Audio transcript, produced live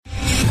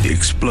the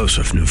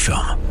explosive new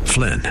film,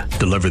 Flynn,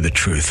 Deliver the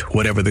Truth,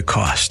 Whatever the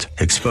Cost,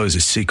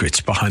 exposes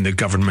secrets behind the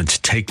government's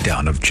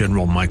takedown of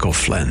General Michael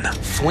Flynn.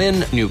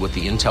 Flynn knew what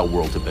the intel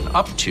world had been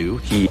up to.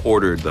 He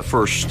ordered the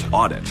first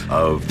audit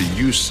of the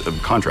use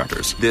of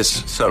contractors.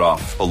 This set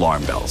off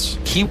alarm bells.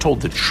 He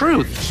told the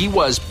truth. He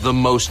was the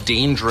most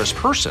dangerous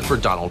person for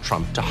Donald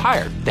Trump to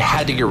hire. They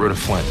had to get rid of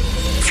Flynn.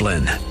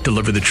 Flynn,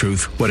 Deliver the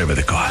Truth, Whatever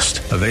the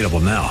Cost. Available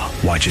now.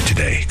 Watch it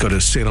today. Go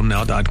to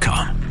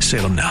salemnow.com.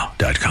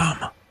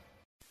 salemnow.com.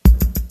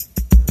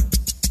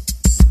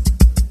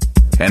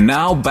 And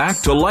now back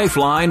to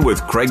Lifeline with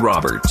Craig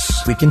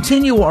Roberts. We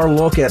continue our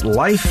look at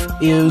Life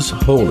is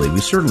Holy. We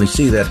certainly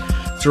see that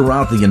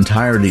throughout the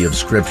entirety of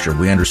Scripture.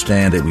 We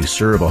understand that we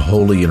serve a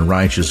holy and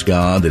righteous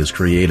God that has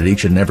created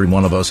each and every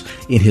one of us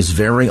in His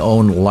very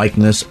own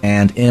likeness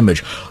and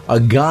image.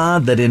 A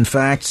God that in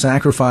fact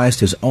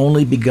sacrificed His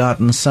only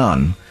begotten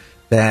Son,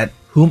 that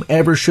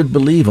whomever should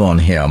believe on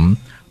Him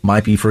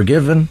might be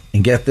forgiven,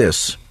 and get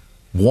this,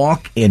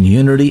 walk in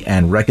unity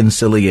and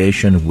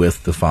reconciliation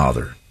with the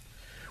Father.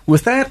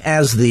 With that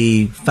as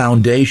the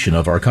foundation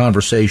of our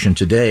conversation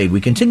today, we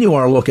continue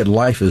our look at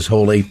Life is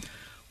Holy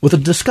with a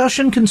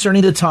discussion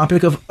concerning the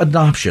topic of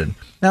adoption.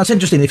 Now, it's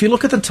interesting. If you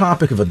look at the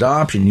topic of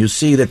adoption, you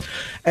see that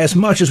as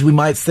much as we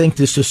might think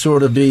this to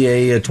sort of be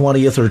a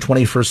 20th or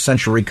 21st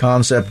century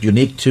concept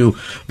unique to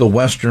the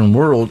Western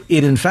world,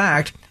 it in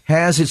fact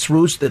has its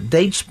roots that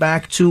dates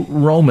back to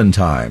Roman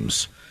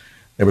times.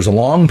 There was a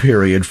long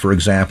period, for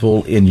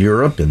example, in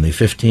Europe in the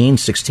 15,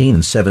 16,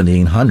 and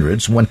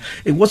 1700s when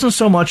it wasn't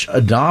so much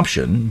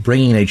adoption,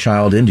 bringing a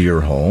child into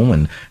your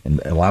home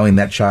and allowing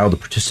that child to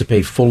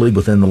participate fully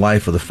within the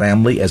life of the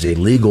family as a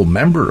legal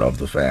member of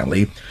the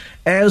family,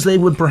 as they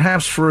would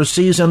perhaps for a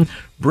season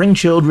bring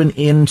children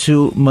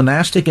into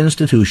monastic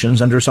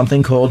institutions under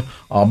something called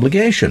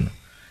obligation.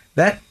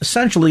 That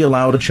essentially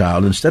allowed a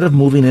child, instead of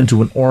moving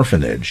into an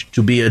orphanage,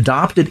 to be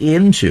adopted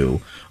into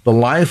the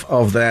life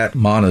of that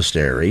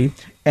monastery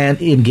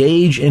and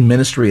engage in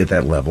ministry at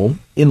that level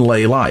in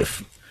lay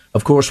life.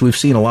 Of course, we've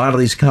seen a lot of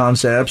these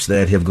concepts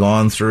that have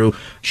gone through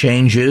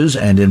changes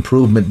and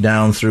improvement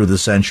down through the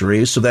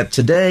centuries, so that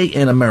today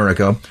in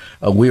America,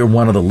 we are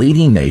one of the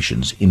leading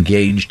nations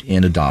engaged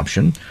in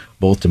adoption,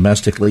 both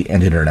domestically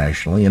and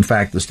internationally. In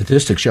fact, the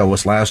statistics show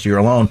us last year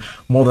alone,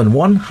 more than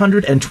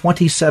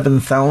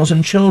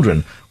 127,000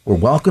 children were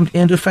welcomed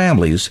into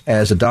families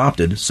as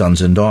adopted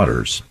sons and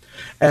daughters.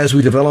 As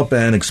we develop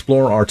and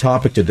explore our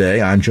topic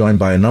today, I'm joined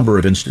by a number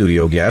of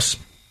in-studio guests.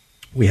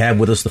 We have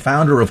with us the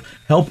founder of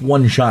Help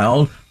One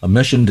Child, a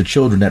mission to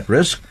children at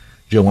risk,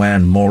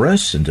 Joanne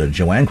Morris. And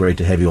Joanne, great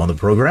to have you on the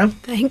program.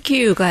 Thank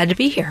you. Glad to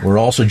be here. We're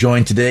also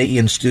joined today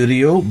in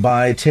studio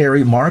by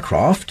Terry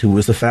Marcroft, who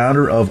is the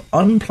founder of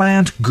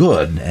Unplanned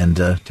Good. And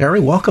Terry,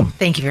 welcome.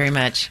 Thank you very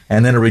much.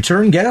 And then a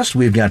return guest,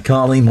 we've got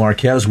Colleen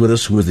Marquez with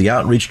us, who is the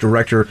outreach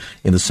director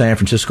in the San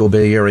Francisco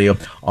Bay Area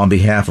on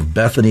behalf of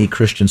Bethany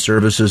Christian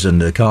Services.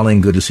 And Colleen,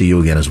 good to see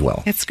you again as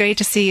well. It's great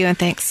to see you, and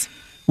thanks.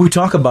 We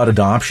talk about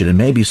adoption, and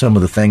maybe some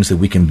of the things that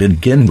we can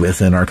begin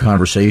with in our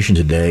conversation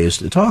today is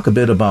to talk a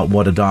bit about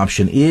what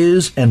adoption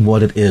is and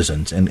what it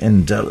isn't.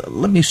 And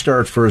let me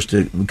start first,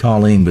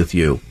 Colleen, with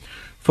you.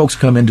 Folks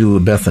come into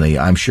Bethany,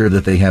 I'm sure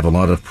that they have a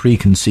lot of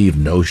preconceived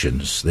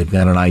notions. They've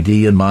got an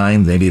idea in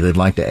mind, maybe they'd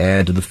like to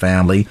add to the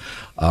family.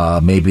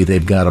 Maybe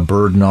they've got a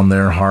burden on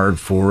their heart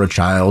for a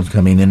child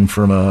coming in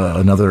from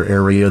another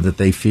area that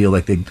they feel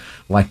like they'd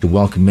like to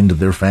welcome into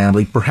their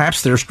family.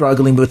 Perhaps they're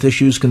struggling with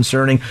issues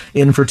concerning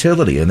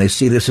infertility, and they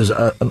see this as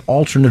an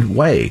alternate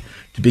way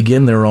to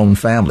begin their own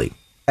family.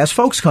 As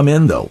folks come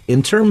in, though,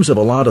 in terms of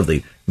a lot of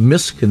the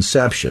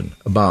misconception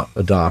about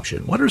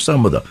adoption, what are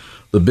some of the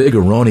big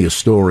erroneous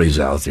stories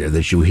out there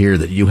that you hear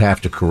that you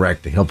have to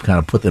correct to help kind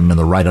of put them in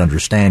the right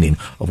understanding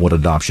of what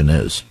adoption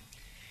is?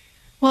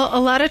 Well,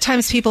 a lot of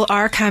times people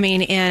are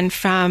coming in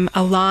from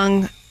a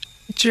long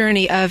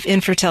journey of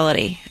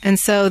infertility. And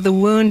so the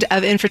wound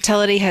of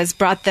infertility has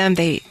brought them,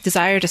 they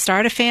desire to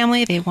start a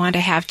family, they want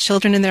to have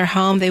children in their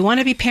home, they want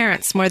to be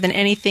parents more than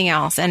anything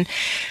else. And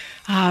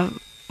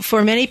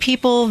for many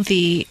people,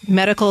 the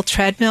medical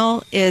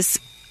treadmill is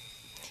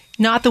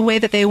not the way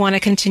that they want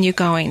to continue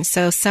going.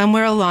 So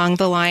somewhere along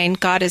the line,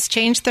 God has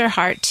changed their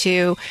heart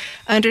to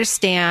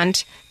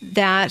understand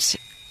that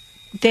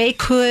they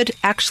could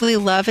actually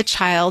love a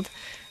child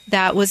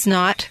that was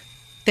not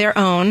their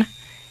own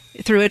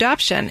through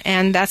adoption.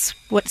 And that's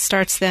what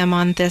starts them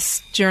on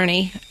this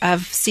journey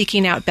of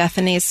seeking out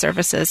Bethany's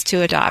services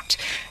to adopt.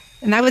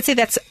 And I would say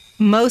that's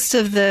most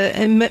of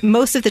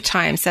the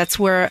times that's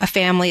where a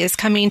family is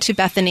coming to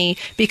Bethany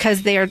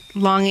because they are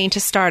longing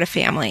to start a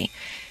family.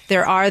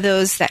 There are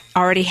those that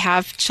already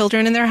have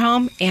children in their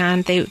home,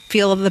 and they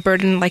feel the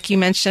burden, like you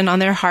mentioned, on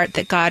their heart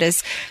that God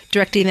is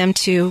directing them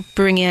to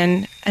bring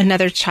in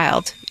another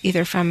child,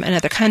 either from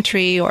another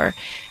country or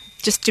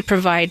just to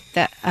provide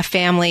a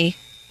family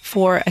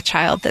for a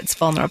child that's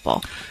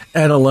vulnerable.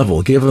 At a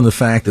level, given the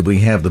fact that we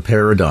have the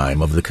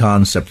paradigm of the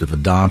concept of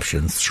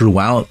adoption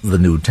throughout the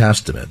New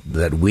Testament,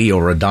 that we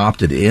are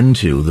adopted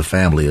into the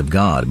family of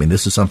God. I mean,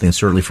 this is something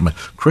certainly from a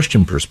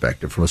Christian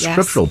perspective, from a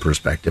scriptural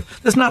perspective,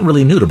 that's not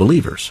really new to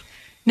believers.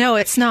 No,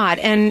 it's not.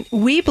 And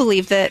we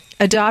believe that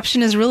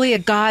adoption is really a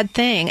God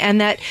thing, and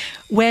that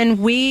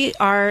when we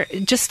are,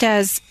 just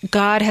as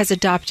God has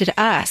adopted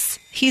us,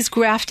 He's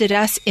grafted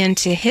us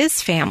into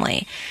His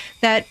family,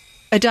 that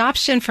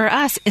adoption for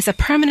us is a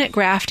permanent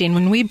grafting.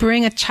 When we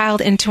bring a child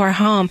into our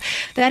home,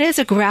 that is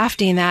a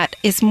grafting that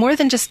is more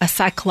than just a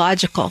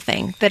psychological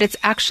thing, that it's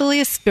actually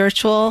a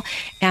spiritual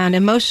and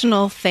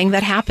emotional thing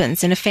that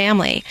happens in a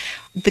family.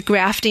 The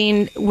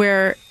grafting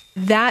where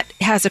that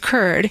has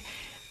occurred,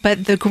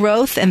 but the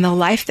growth and the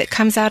life that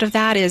comes out of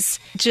that is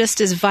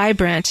just as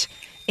vibrant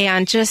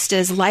and just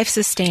as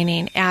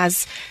life-sustaining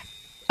as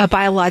a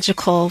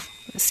biological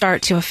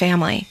start to a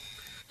family.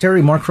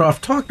 Terry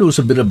Marcroft, talk to us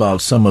a bit about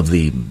some of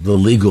the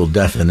legal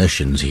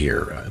definitions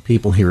here.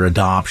 People hear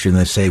adoption,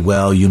 they say,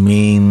 well, you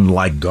mean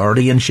like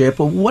guardianship?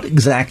 Well, what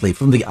exactly,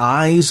 from the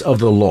eyes of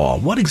the law,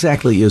 what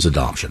exactly is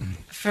adoption?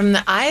 From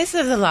the eyes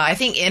of the law, I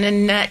think in a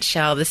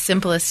nutshell, the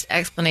simplest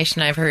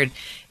explanation I've heard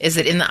is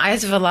that in the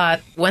eyes of the law,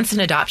 once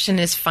an adoption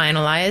is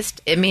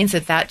finalized, it means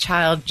that that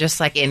child, just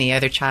like any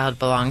other child,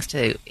 belongs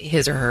to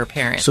his or her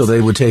parents. So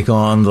they would take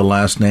on the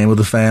last name of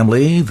the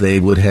family. They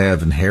would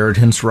have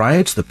inheritance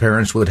rights. The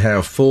parents would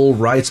have full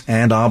rights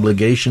and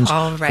obligations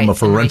from a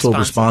parental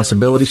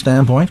responsibility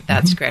standpoint.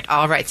 That's correct.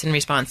 All rights and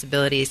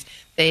responsibilities.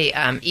 They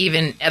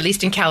even, at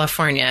least in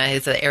California,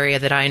 is the area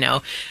that I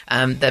know,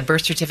 the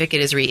birth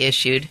certificate is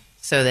reissued,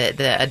 so that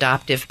the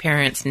adoptive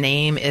parent's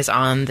name is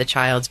on the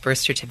child's birth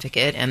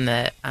certificate, and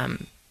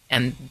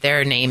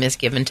their name is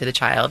given to the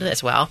child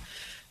as well,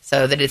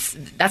 so that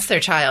that's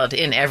their child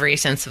in every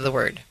sense of the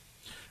word.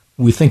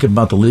 We think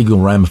about the legal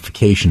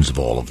ramifications of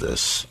all of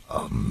this.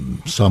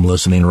 Some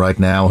listening right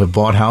now have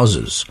bought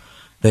houses.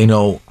 They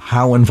know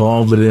how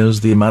involved it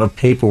is, the amount of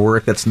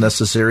paperwork that's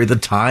necessary, the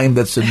time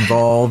that's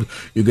involved.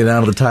 You get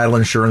down to the title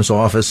insurance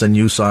office and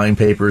you sign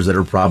papers that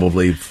are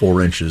probably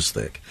 4 inches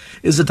thick.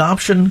 Is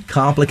adoption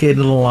complicated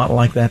a lot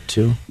like that,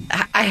 too?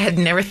 I had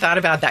never thought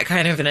about that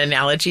kind of an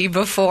analogy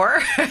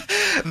before,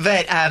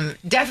 but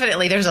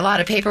definitely there's a lot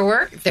of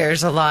paperwork,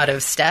 there's a lot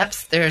of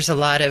steps, there's a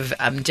lot of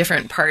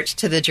different parts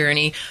to the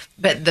journey,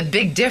 but the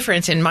big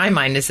difference in my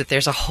mind is that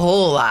there's a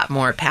whole lot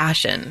more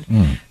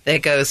passion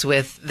that goes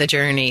with the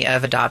journey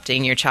of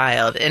adopting your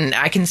child. And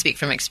I can speak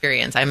from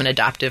experience. I'm an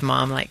adoptive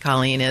mom like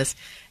Colleen is,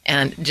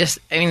 and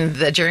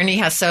the journey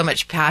has so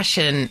much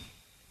passion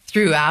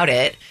throughout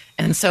it,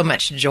 and so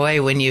much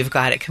joy when you've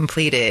got it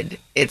completed.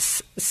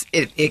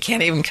 It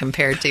can't even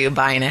compare to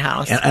buying a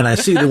house. And I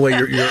see the way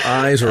your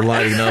eyes are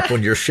lighting up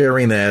when you're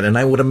sharing that. And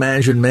I would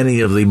imagine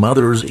many of the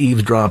mothers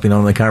eavesdropping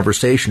on the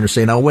conversation are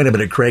saying, "Oh, wait a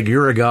minute, Craig,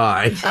 you're a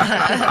guy.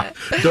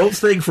 Don't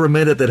think for a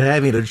minute that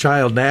having a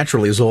child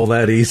naturally is all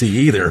that easy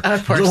either.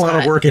 Of course There's a lot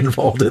not. of work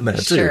involved in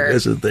that Sure. too,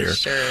 isn't there?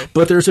 Sure.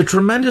 But there's a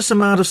tremendous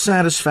amount of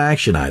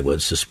satisfaction, I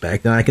would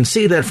suspect. And I can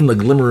see that from the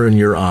glimmer in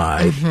your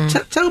eye.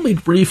 Tell me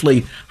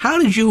briefly, how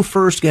did you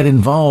first get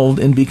involved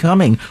in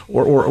becoming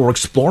or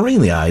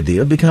exploring the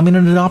idea of becoming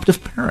an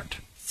adoptive parent?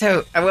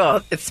 So,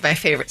 well, it's my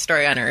favorite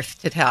story on earth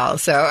to tell.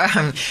 So,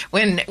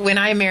 when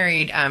I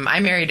married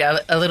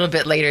a little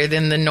bit later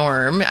than the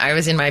norm. I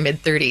was in my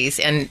mid-30s,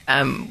 and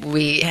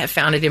we have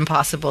found it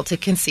impossible to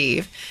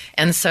conceive.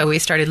 And so we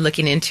started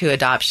looking into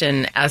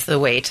adoption as the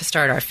way to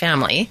start our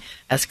family,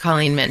 as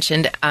Colleen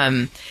mentioned.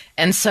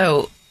 And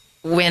so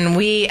when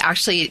we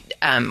actually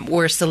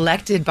were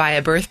selected by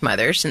a birth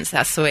mother, since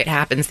that's the way it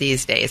happens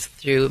these days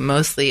through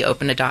mostly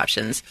open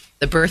adoptions,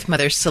 the birth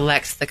mother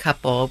selects the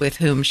couple with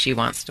whom she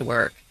wants to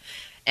work.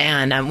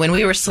 And when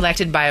we were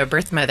selected by a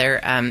birth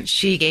mother,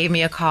 she gave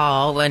me a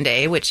call one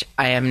day, which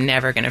I am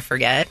never going to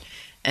forget.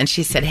 And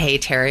she said, "Hey,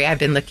 Terry, I've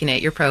been looking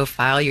at your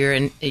profile,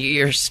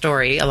 your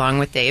story, along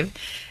with Dave,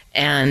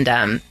 and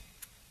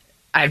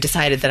I've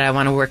decided that I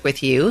want to work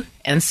with you."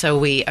 And so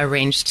we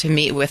arranged to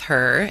meet with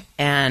her,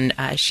 and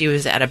she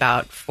was at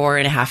about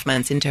 4.5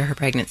 months into her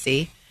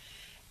pregnancy.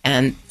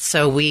 And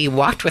so we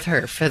walked with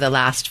her for the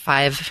last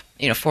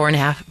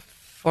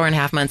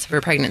 4.5 months of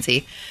her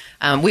pregnancy.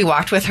 We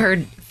walked with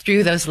her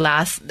through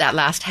that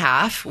last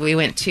half. We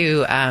went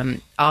to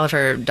all of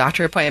her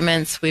doctor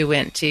appointments. We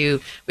went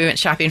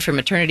shopping for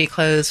maternity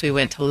clothes. We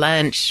went to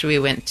lunch. We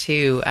went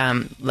to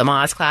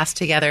Lamaze class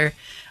together.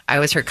 I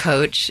was her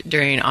coach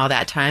during all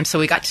that time, so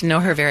we got to know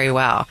her very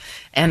well.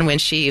 And when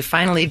she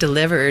finally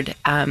delivered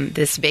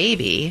this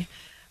baby,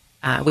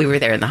 we were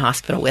there in the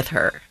hospital with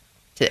her,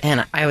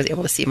 and I was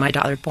able to see my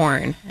daughter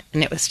born,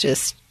 and it was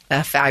just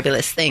a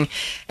fabulous thing.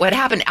 What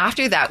happened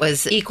after that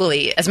was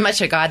equally as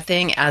much a God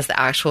thing as the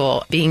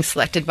actual being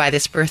selected by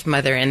this birth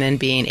mother and then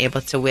being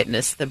able to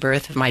witness the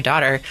birth of my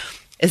daughter,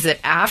 is that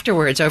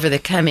afterwards, over the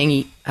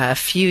coming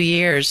few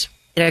years,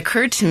 it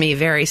occurred to me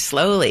very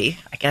slowly.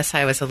 I guess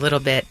I was a little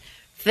bit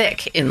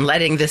thick in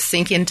letting this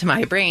sink into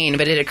my brain,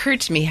 but it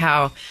occurred to me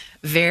how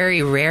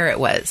very rare it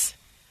was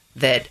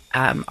that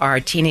our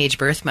teenage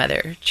birth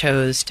mother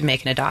chose to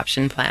make an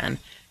adoption plan,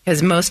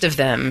 because most of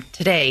them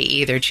today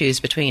either choose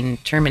between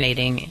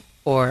terminating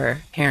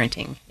or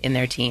parenting in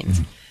their teens.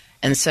 Mm-hmm.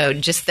 And so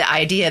just the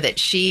idea that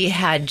she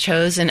had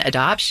chosen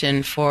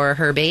adoption for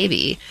her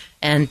baby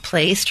and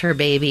placed her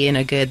baby in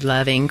a good,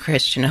 loving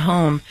Christian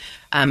home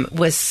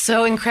was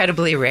so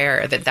incredibly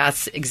rare that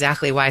that's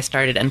exactly why I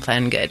started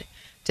Unplanned Good,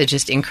 to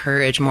just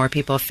encourage more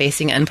people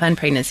facing unplanned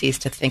pregnancies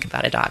to think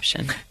about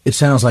adoption. It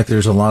sounds like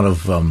there's a lot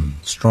of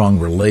strong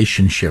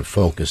relationship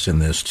focus in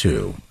this,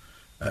 too.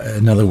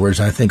 In other words,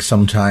 I think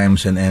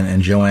sometimes,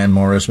 and Joanne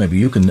Morris, maybe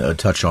you can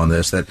touch on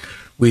this, that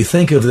we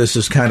think of this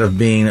as kind of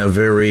being a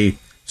very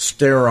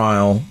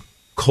sterile,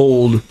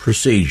 cold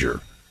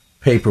procedure,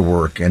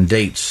 paperwork and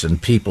dates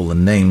and people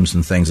and names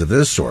and things of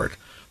this sort.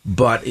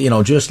 But,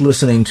 just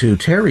listening to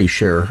Terry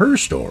share her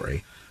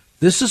story,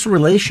 this is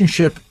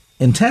relationship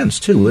intense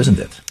too, isn't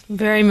it?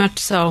 Very much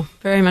so.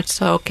 Very much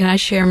so. Can I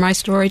share my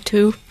story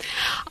too?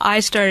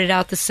 I started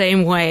out the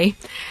same way,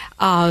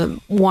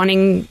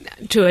 wanting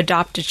to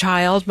adopt a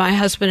child. My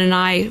husband and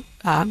I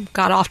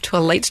got off to a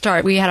late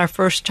start. We had our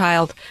first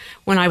child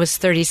when I was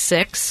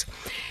 36.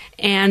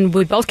 And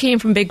we both came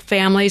from big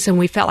families, and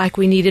we felt like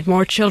we needed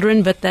more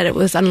children, but that it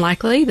was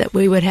unlikely that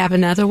we would have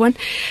another one.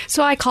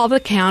 So I called the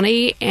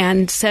county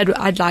and said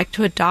I'd like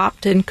to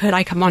adopt, and could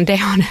I come on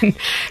down and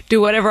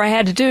do whatever I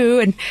had to do?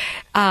 And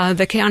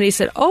the county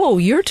said, "Oh,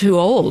 you're too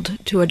old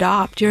to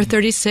adopt. You're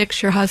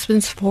 36, your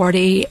husband's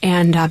 40,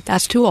 and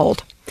that's too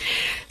old."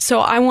 So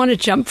I want to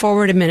jump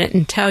forward a minute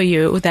and tell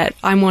you that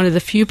I'm one of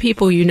the few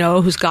people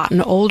who's gotten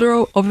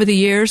older over the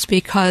years,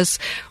 because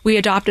we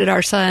adopted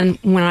our son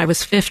when I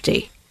was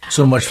 50.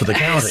 So much for the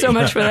county. So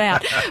much for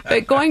that.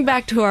 But going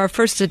back to our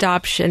first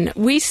adoption,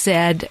 we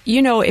said,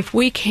 if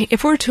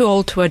we're too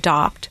old to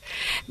adopt,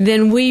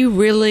 then we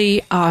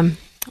really want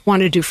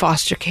to do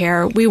foster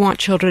care. We want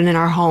children in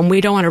our home.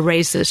 We don't want to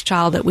raise this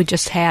child that we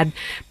just had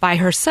by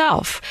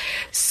herself.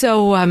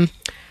 So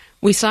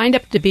we signed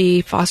up to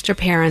be foster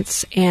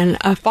parents, and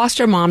a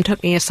foster mom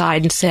took me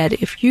aside and said,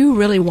 if you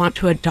really want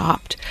to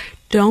adopt,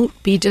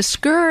 don't be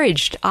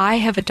discouraged. I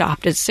have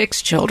adopted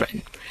 6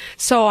 children.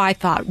 So I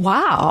thought,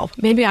 wow,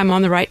 maybe I'm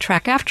on the right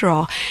track after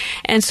all.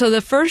 And so the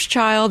first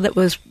child that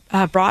was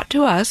brought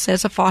to us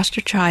as a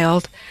foster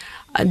child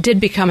did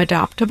become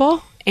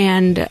adoptable,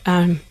 and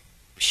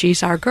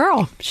she's our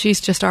girl.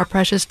 She's just our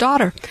precious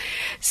daughter.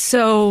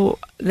 So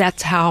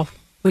that's how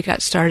we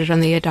got started on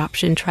the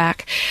adoption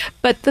track.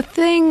 But the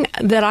thing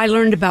that I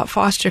learned about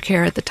foster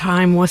care at the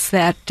time was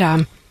that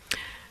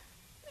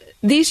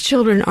these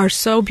children are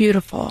so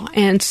beautiful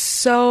and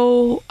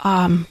so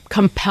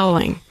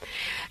compelling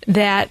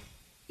that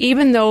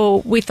even though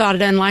we thought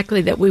it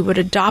unlikely that we would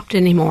adopt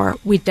anymore,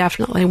 we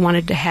definitely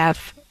wanted to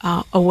have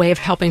a way of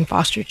helping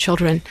foster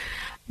children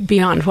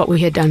beyond what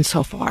we had done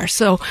so far.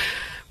 So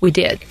we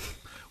did.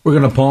 We're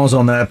going to pause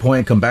on that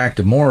point, come back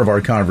to more of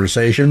our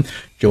conversation.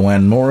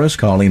 Joanne Morris,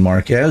 Colleen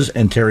Marquez,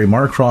 and Terry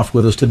Marcroft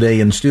with us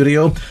today in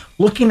studio,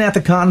 looking at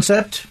the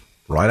concept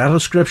right out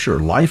of Scripture,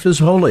 life is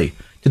holy.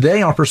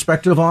 Today, our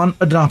perspective on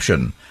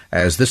adoption,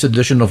 as this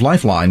edition of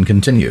Lifeline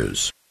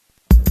continues.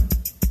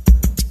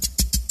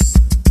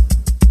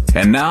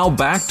 And now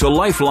back to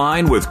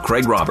Lifeline with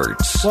Craig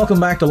Roberts.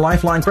 Welcome back to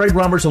Lifeline. Craig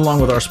Roberts along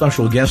with our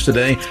special guest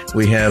today.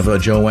 We have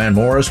Joanne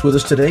Morris with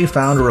us today,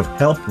 founder of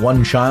Help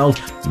One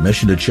Child,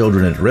 Mission to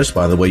Children at Risk.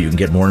 By the way, you can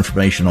get more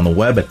information on the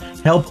web at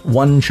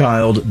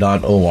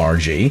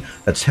helponechild.org.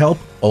 That's help,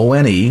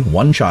 O-N-E,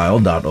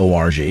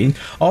 onechild.org.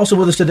 Also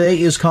with us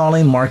today is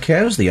Colleen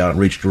Marquez, the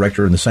Outreach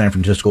Director in the San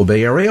Francisco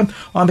Bay Area,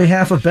 on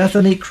behalf of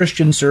Bethany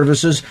Christian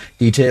Services.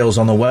 Details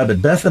on the web at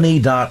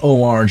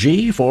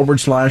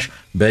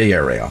bethany.org/Bay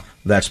Area.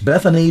 That's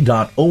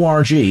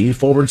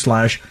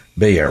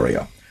bethany.org/Bay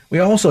Area. We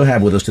also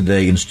have with us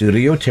today in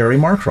studio Terry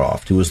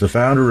Marcroft, who is the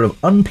founder of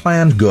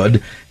Unplanned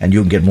Good, and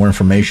you can get more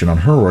information on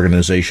her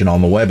organization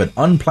on the web at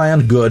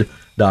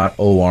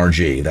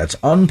unplannedgood.org. That's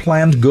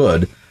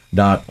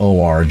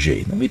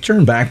unplannedgood.org. Let me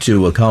turn back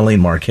to Colleen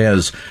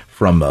Marquez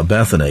from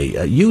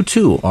Bethany. You,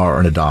 too, are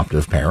an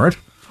adoptive parent.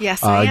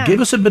 Yes, I am.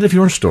 Give us a bit of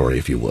your story,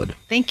 if you would.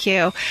 Thank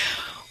you.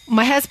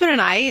 My husband and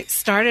I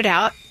started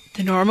out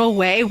the normal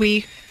way.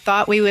 We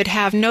thought we would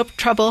have no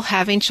trouble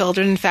having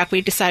children. In fact,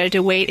 we decided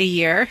to wait a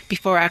year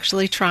before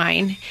actually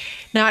trying,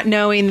 not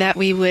knowing that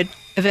we would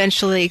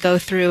eventually go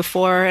through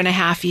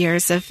 4.5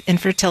 years of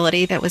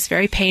infertility that was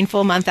very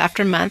painful month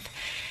after month.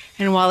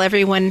 And while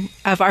every one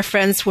of our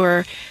friends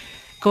were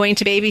going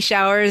to baby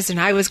showers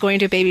and I was going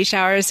to baby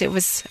showers, it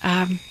was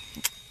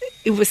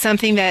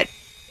something that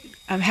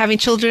having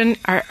children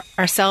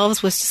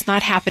ourselves was just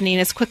not happening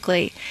as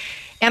quickly.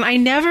 And I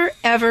never,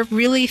 ever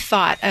really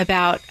thought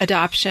about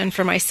adoption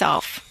for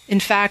myself.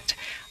 In fact,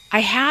 I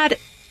had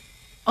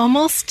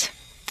almost,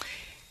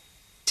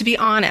 to be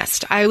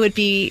honest, I would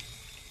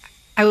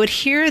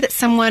hear that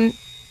someone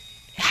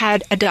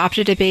had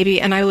adopted a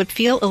baby and I would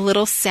feel a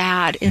little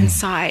sad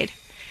inside.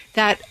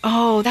 That's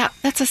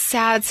a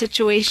sad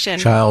situation.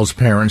 Child's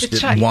parents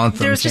didn't want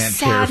them, there's just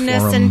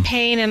sadness and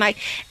pain, and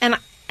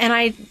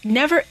I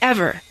never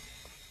ever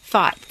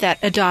thought that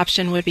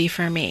adoption would be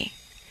for me.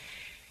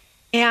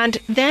 And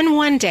then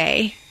one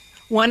day,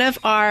 one of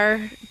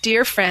our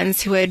dear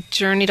friends who had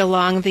journeyed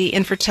along the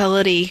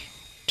infertility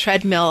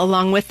treadmill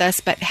along with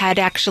us, but had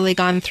actually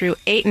gone through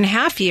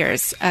 8.5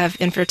 years of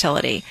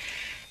infertility,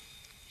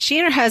 she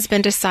and her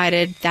husband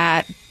decided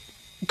that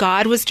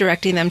God was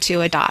directing them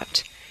to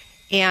adopt.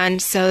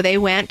 And so they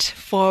went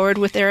forward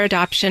with their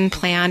adoption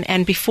plan.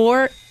 And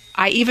before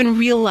I even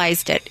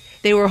realized it,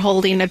 they were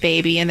holding a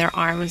baby in their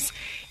arms.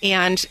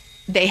 And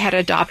they had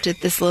adopted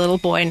this little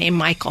boy named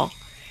Michael.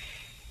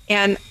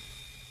 And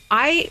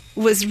I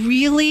was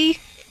really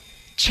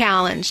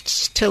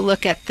challenged to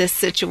look at this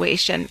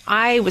situation.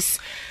 I was,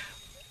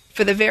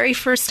 for the very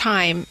first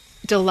time,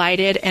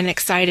 delighted and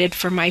excited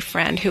for my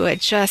friend who had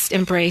just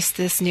embraced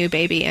this new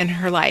baby in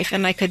her life,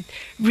 and I could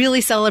really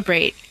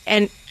celebrate.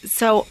 And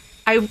so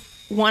I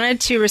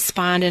wanted to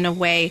respond in a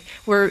way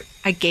where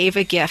I gave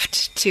a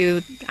gift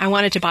to, I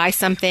wanted to buy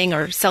something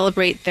or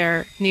celebrate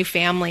their new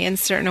family in a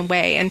certain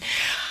way. And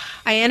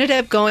I ended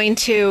up going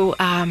to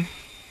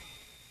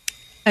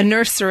a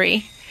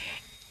nursery,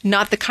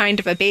 not the kind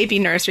of a baby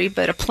nursery,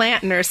 but a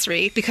plant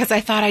nursery, because I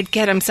thought I'd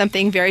get him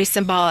something very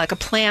symbolic, a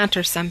plant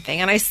or something.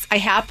 And I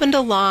happened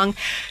along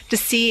to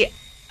see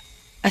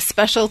a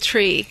special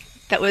tree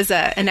that was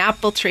an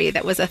apple tree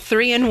that was a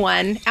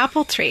 3-in-1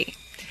 apple tree.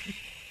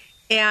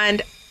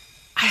 And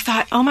I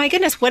thought, oh my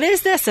goodness, what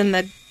is this? And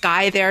the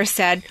guy there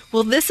said,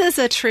 well, this is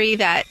a tree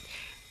that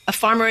a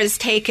farmer has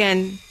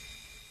taken,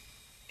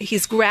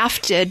 he's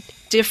grafted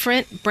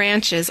different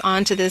branches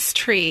onto this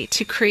tree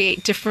to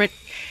create different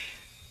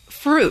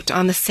fruit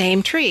on the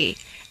same tree.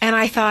 And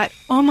I thought,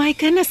 oh my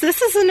goodness,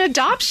 this is an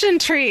adoption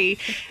tree.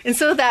 And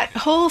so that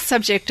whole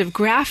subject of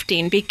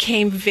grafting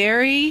became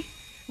very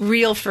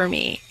real for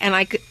me. And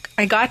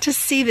I got to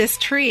see this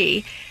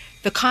tree.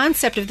 The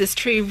concept of this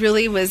tree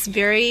really was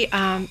very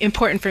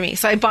important for me.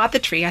 So I bought the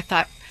tree. I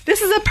thought,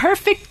 this is a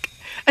perfect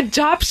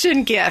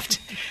adoption gift.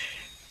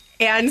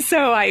 And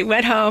so I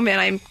went home,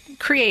 and I'm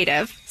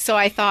creative. So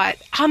I thought,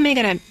 how am I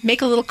going to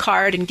make a little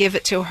card and give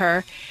it to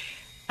her,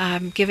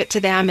 give it to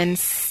them,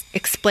 and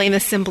explain the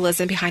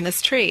symbolism behind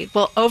this tree.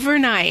 Well,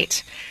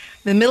 overnight,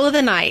 in the middle of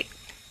the night,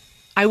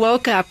 I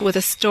woke up with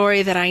a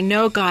story that I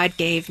know God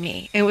gave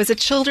me. It was a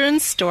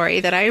children's story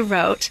that I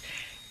wrote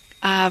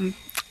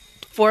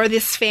for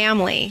this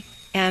family.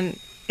 And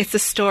it's a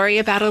story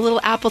about a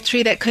little apple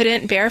tree that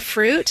couldn't bear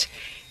fruit,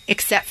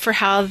 except for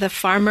how the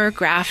farmer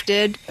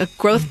grafted a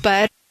growth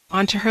bud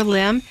onto her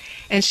limb.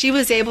 And she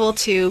was able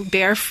to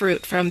bear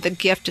fruit from the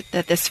gift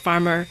that this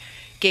farmer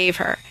gave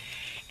her.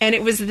 And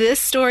it was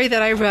this story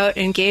that I wrote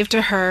and gave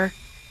to her.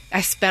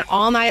 I spent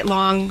all night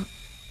long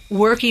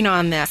working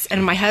on this.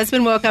 And my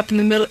husband woke up in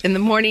the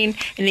morning,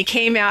 and he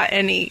came out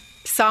and he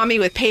saw me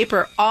with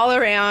paper all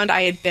around.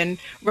 I had been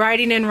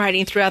writing and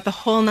writing throughout the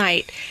whole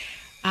night.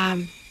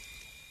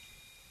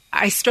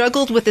 I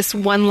struggled with this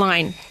one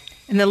line.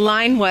 And the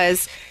line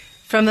was,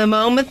 from the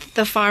moment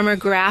the farmer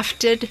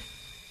grafted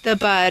the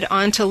bud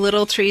onto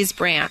Little Tree's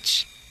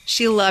branch,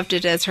 she loved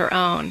it as her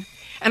own.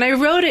 And I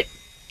wrote it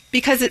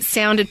because it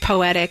sounded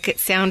poetic, it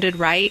sounded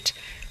right,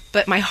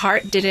 but my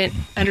heart didn't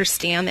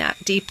understand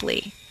that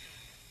deeply.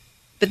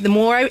 But the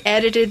more I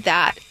edited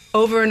that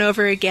over and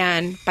over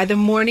again, by the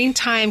morning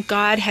time,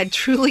 God had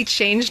truly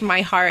changed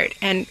my heart.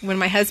 And when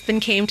my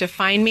husband came to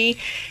find me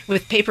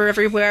with paper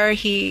everywhere,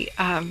 he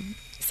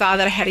saw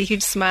that I had a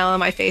huge smile on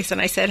my face,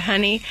 and I said,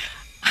 honey,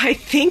 I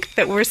think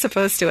that we're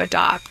supposed to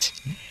adopt.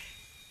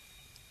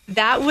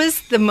 That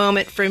was the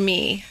moment for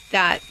me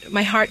that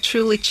my heart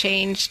truly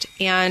changed,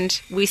 and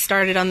we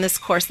started on this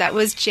course. That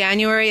was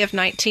January of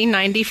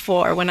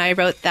 1994 when I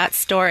wrote that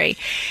story.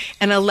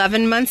 And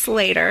 11 months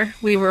later,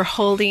 we were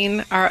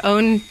holding our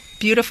own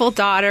beautiful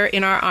daughter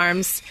in our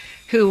arms,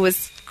 who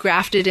was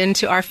grafted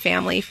into our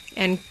family.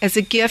 And as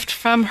a gift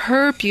from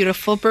her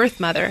beautiful birth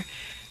mother,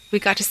 we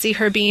got to see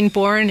her being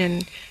born.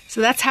 And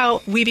so that's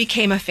how we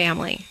became a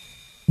family.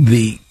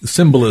 The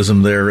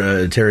symbolism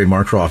there, Terry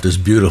Marcroft, is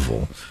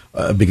beautiful.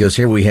 Because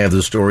here we have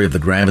the story of the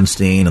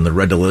Gravenstein and the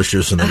Red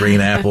Delicious and the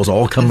green apples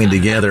all coming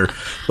together.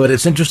 But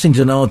it's interesting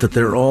to note that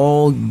they're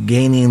all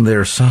gaining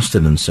their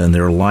sustenance and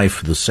their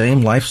life, the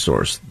same life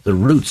source, the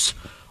roots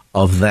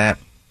of that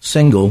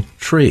single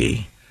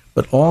tree,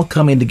 but all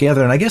coming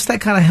together. And I guess that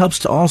kind of helps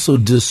to also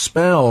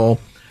dispel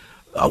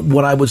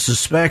what I would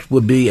suspect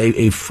would be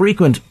a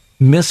frequent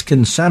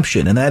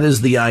misconception, and that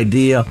is the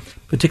idea,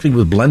 particularly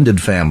with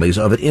blended families,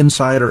 of an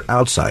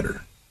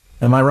insider-outsider.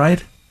 Am I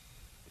right?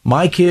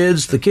 My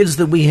kids, the kids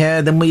that we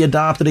had, then we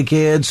adopted a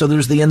kid, so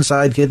there's the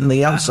inside kid and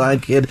the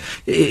outside kid.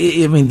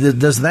 I mean,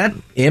 does that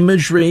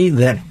imagery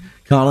that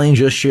Colleen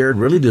just shared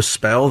really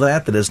dispel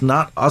that it's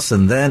not us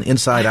and then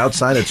inside,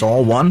 outside, it's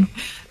all one?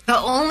 The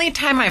only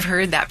time I've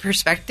heard that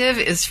perspective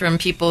is from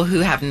people who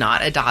have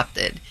not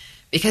adopted.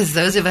 Because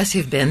those of us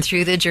who've been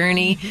through the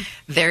journey,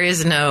 there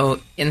is no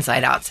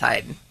inside,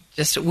 outside.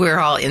 Just we're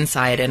all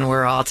inside and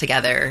we're all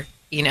together.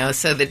 You know,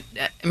 so that,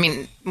 I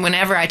mean,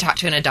 whenever I talk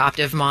to an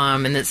adoptive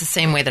mom, and it's the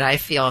same way that I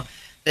feel,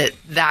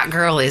 that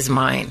girl is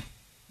mine.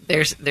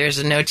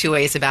 There's no two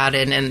ways about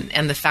it.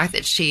 And the fact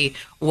that she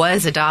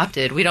was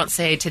adopted, we don't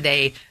say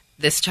today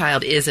this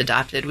child is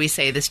adopted. We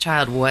say this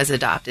child was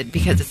adopted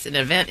because it's an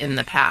event in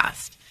the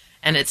past,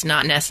 and it's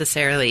not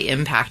necessarily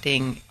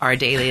impacting our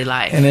daily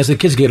life. And as the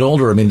kids get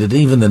older, I mean,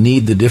 even the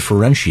need to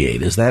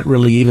differentiate, is that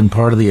really even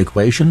part of the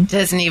equation?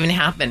 Doesn't even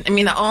happen. I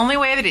mean, the only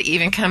way that it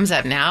even comes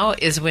up now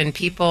is when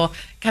people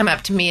come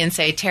up to me and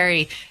say,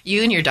 Terry,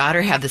 you and your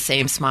daughter have the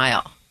same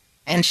smile.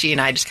 And she and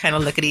I just kind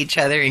of look at each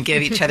other and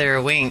give each other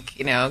a wink,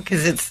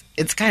 because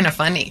it's kind of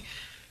funny.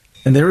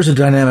 And there is a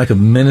dynamic of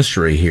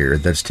ministry here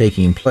that's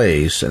taking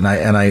place, and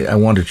I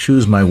want to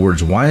choose my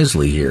words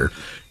wisely here,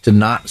 to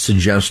not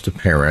suggest to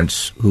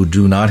parents who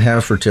do not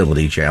have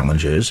fertility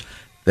challenges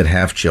that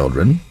have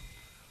children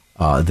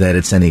that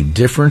it's any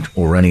different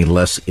or any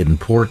less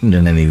important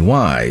in any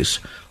wise.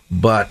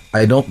 But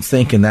I don't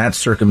think in that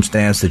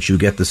circumstance that you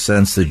get the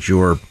sense that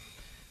you're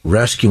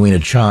rescuing a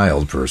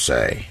child per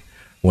se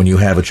when you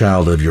have a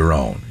child of your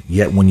own.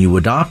 Yet when you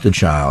adopt a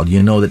child,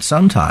 you know that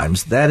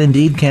sometimes that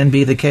indeed can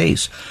be the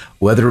case,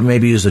 whether it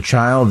maybe is a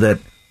child that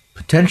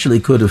potentially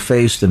could have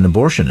faced an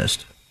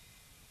abortionist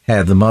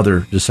had the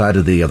mother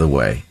decided the other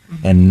way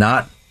and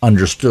not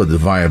understood the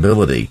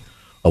viability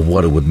of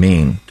what it would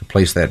mean to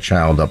place that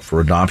child up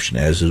for adoption,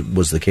 as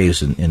was the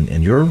case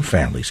in your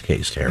family's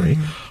case, Terry.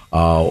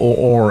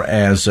 Or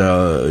as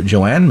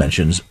Joanne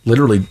mentions,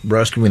 literally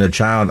rescuing a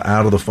child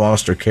out of the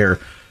foster care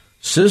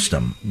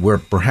system where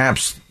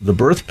perhaps the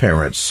birth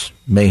parents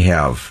may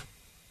have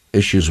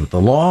issues with the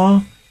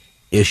law,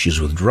 issues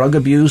with drug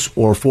abuse,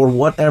 or for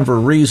whatever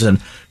reason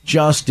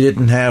just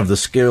didn't have the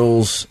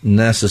skills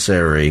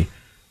necessary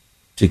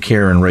to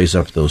care and raise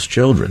up those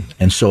children.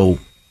 And so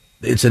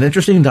it's an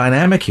interesting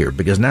dynamic here,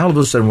 because now all of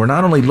a sudden we're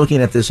not only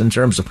looking at this in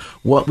terms of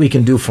what we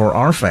can do for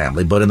our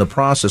family, but in the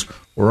process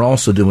we're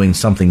also doing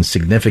something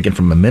significant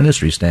from a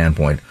ministry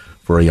standpoint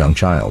for a young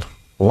child.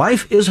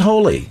 Life is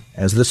holy,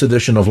 as this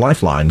edition of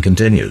Lifeline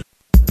continues.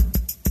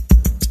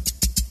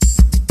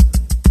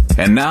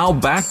 And now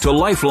back to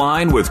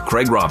Lifeline with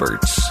Craig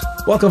Roberts.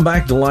 Welcome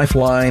back to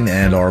Lifeline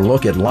and our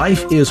look at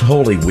Life is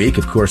Holy Week.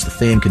 Of course, the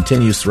theme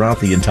continues throughout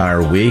the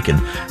entire week,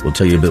 and we'll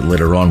tell you a bit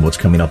later on what's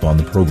coming up on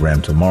the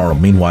program tomorrow.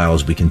 Meanwhile,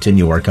 as we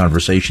continue our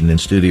conversation in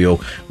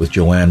studio with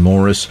Joanne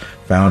Morris,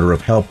 founder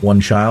of Help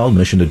One Child,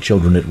 Mission to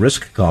Children at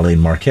Risk, Colleen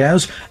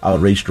Marquez,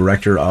 Outreach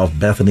Director of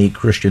Bethany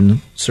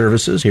Christian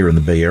Services here in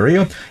the Bay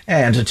Area,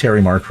 and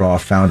Terry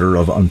Marcroft, founder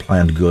of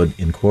Unplanned Good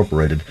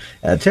Incorporated.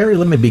 Terry,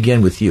 let me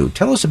begin with you.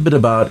 Tell us a bit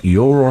about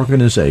your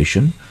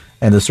organization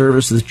and the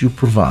service that you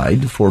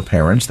provide for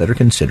parents that are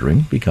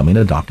considering becoming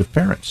adoptive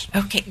parents.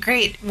 Okay,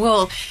 great.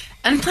 Well,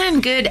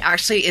 Unplanned Good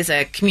actually is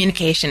a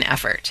communication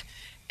effort.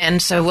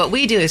 And so what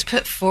we do is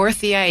put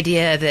forth the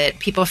idea that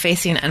people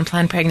facing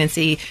unplanned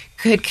pregnancy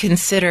could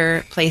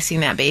consider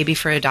placing that baby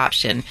for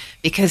adoption.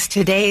 Because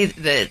today,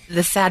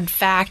 the sad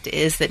fact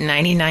is that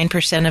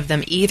 99% of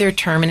them either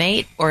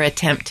terminate or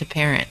attempt to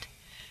parent.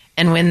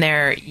 And when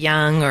they're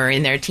young or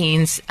in their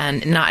teens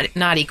and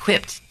not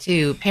equipped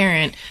to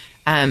parent,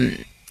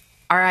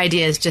 our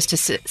idea is just to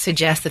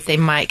suggest that they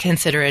might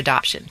consider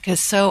adoption, because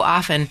so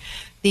often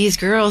these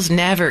girls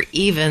never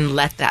even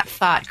let that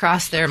thought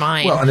cross their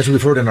mind. Well, and as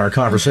we've heard in our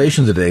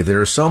conversation today,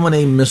 there are so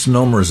many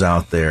misnomers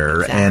out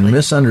there and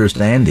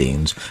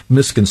misunderstandings,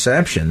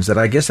 misconceptions, that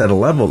I guess at a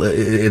level,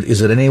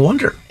 is it any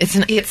wonder?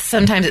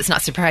 Sometimes it's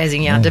not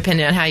surprising,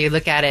 depending on how you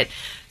look at it.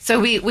 So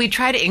we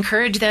try to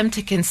encourage them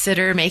to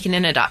consider making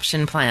an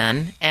adoption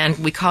plan, and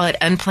we call it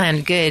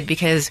Unplanned Good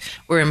because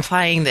we're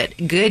implying that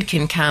good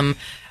can come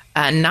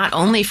not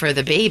only for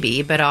the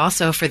baby, but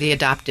also for the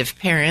adoptive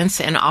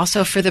parents and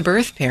also for the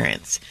birth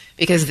parents,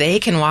 because they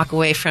can walk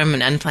away from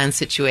an unplanned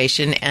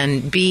situation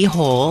and be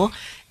whole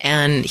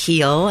and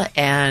heal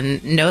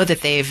and know that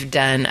they've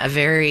done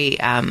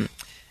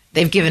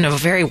they've given a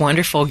very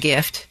wonderful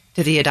gift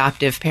to the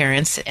adoptive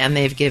parents, and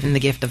they've given the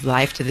gift of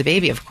life to the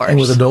baby, of course. And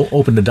with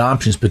open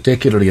adoptions,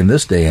 particularly in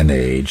this day and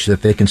age,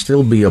 that they can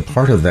still be a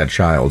part of that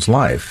child's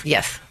life.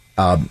 Yes.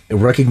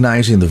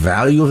 Recognizing the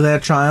value of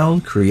that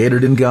child,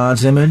 created in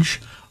God's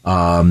image,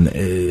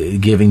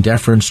 giving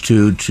deference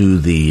to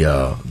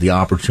the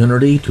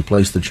opportunity to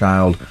place the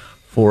child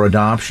for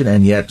adoption,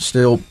 and yet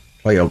still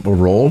play a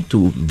role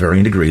to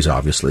varying degrees,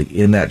 obviously,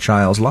 in that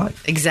child's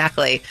life.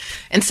 Exactly.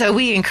 And so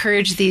we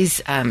encourage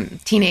these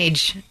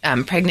teenage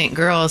pregnant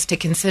girls to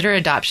consider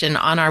adoption.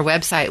 On our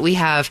website, we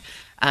have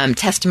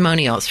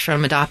testimonials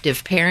from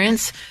adoptive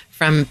parents,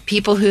 from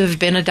people who have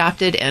been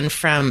adopted, and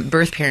from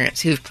birth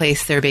parents who've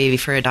placed their baby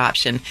for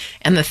adoption.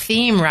 And the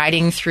theme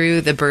riding through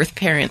the birth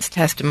parents'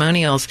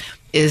 testimonials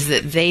is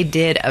that they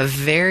did a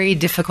very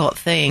difficult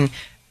thing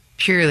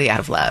purely out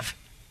of love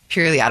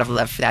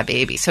for that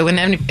baby. So when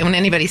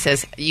anybody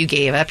says you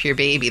gave up your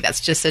baby,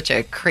 that's just such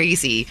a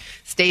crazy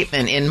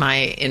statement.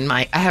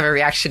 I have a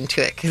reaction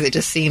to it because it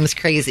just seems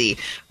crazy.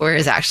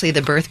 Whereas actually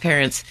the birth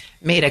parents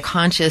made a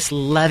conscious,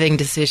 loving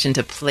decision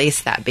to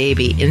place that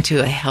baby into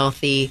a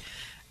healthy,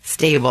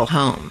 stable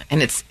home,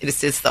 and it's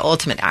the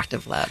ultimate act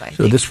of love, I think.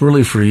 So this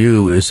really for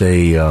you is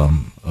a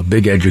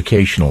big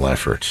educational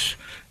effort.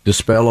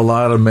 Dispel a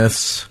lot of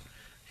myths,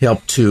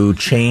 help to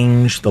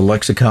change the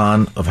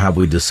lexicon of how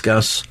we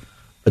discuss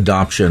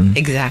adoption.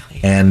 Exactly.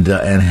 And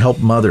help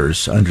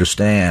mothers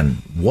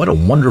understand what a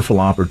wonderful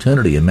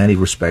opportunity in many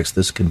respects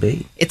this can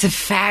be. It's a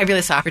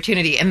fabulous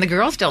opportunity, and the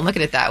girls don't look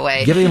at it that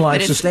way. Giving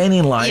life,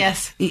 sustaining life.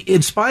 Yes.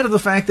 In spite of the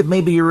fact that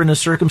maybe you're in a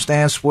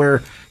circumstance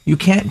where you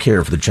can't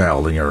care for the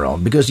child on your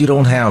own because you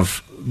don't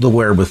have the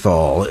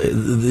wherewithal,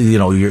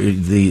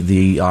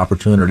 the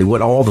opportunity,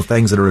 what all the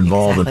things that are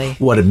involved in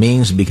what it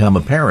means to become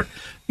a parent.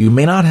 You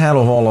may not have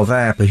all of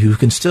that, but you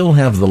can still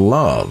have the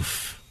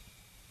love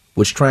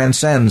which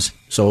transcends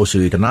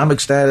socioeconomic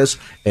status,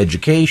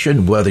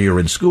 education, whether you're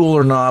in school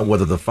or not,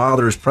 whether the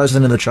father is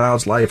present in the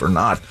child's life or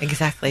not.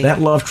 Exactly. That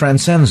love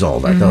transcends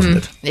all that, doesn't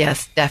it?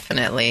 Yes,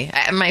 definitely.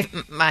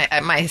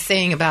 My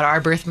saying about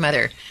our birth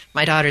mother,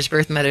 my daughter's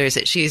birth mother, is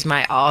that she's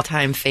my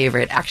all-time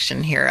favorite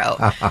action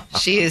hero.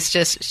 She's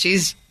just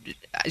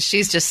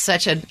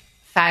such a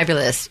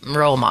fabulous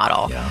role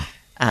model. Yeah.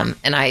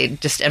 And I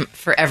just am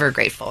forever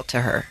grateful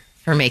to her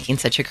for making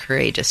such a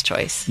courageous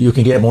choice. You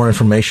can get more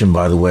information,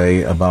 by the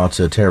way, about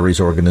Terry's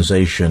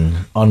organization,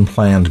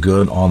 Unplanned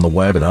Good, on the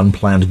web at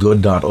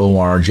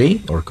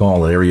unplannedgood.org, or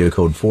call at area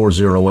code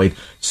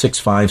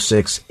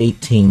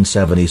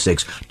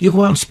 408-656-1876. Do you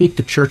go out and speak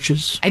to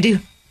churches? I do.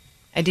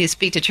 I do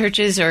speak to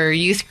churches or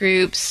youth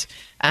groups.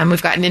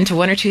 We've gotten into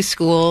one or two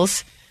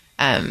schools.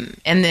 And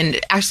then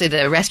actually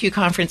the rescue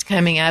conference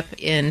coming up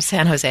in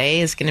San Jose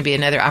is going to be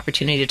another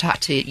opportunity to talk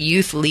to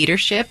youth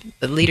leadership,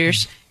 the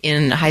leaders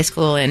in high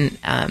school and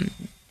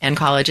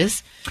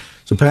colleges.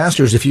 So,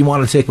 pastors, if you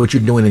want to take what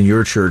you're doing in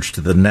your church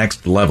to the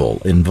next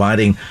level,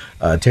 inviting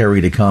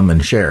Terry to come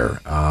and share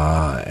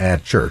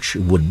at church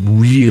would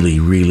really,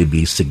 really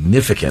be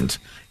significant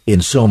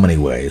in so many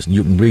ways.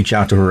 You can reach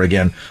out to her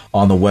again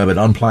on the web at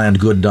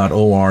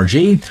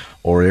unplannedgood.org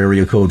or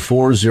area code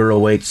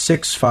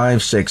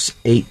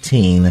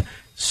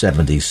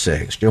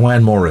 408-656-1876.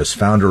 Joanne Morris,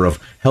 founder of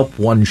Help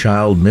One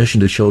Child,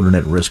 Mission to Children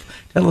at Risk.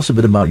 Tell us a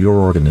bit about your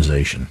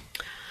organization.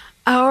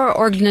 Our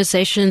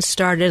organization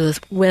started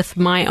with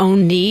my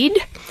own need.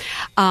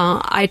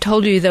 I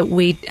told you that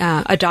we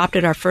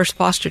adopted our first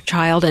foster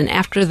child, and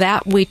after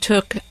that we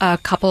took a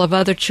couple of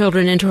other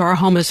children into our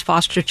home as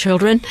foster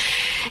children.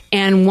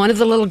 And one of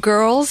the little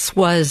girls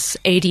was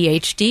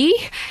ADHD,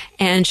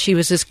 and she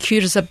was as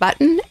cute as a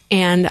button,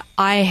 and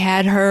I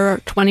had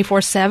her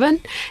 24/7,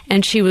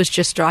 and she was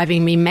just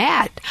driving me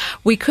mad.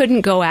 We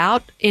couldn't go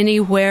out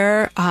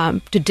anywhere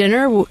to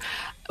dinner.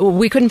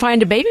 We couldn't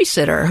find a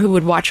babysitter who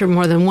would watch her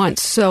more than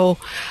once. So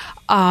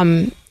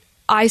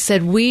I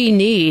said, we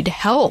need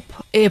help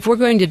if we're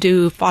going to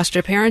do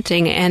foster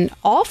parenting, and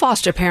all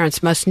foster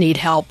parents must need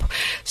help.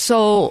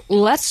 So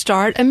let's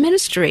start a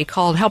ministry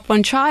called Help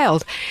One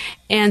Child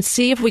and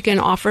see if we can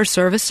offer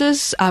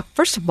services.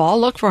 First of all,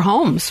 look for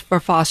homes for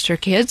foster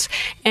kids,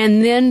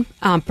 and then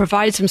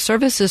provide some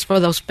services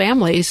for those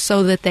families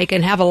so that they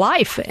can have a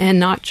life and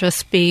not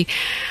just be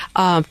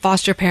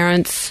foster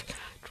parents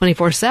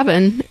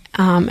 24/7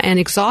 and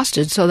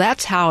exhausted. So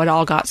that's how it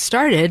all got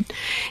started.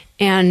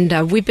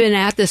 And we've been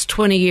at this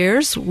 20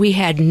 years. We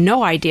had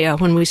no idea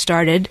when we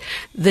started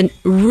the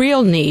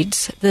real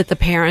needs that the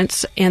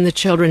parents and the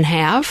children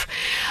have.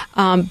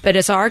 But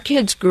as our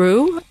kids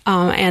grew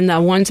and the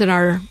ones in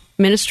our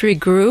ministry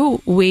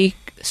grew, we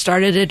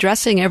started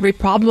addressing every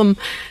problem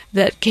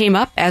that came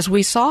up as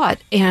we saw it.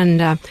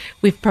 And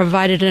we've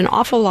provided an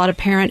awful lot of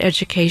parent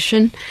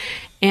education.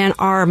 And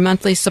our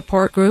monthly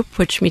support group,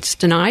 which meets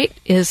tonight,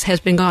 has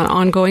been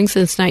ongoing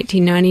since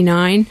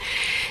 1999.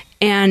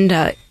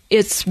 And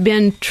it's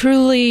been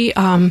truly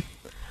a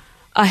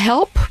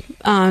help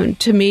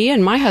to me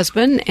and my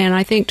husband, and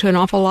I think to an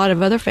awful lot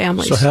of other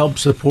families. So help,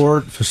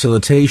 support,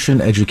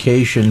 facilitation,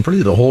 education,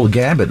 pretty the whole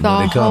gamut when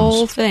it comes. The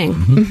whole thing.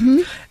 Mm-hmm.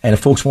 Mm-hmm. And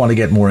if folks want to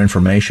get more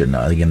information,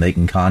 again, they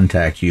can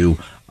contact you.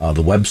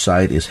 The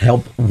website is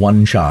Help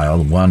One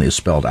Child. One is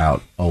spelled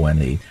out,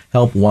 O-N-E.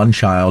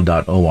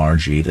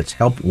 HelpOneChild.org. That's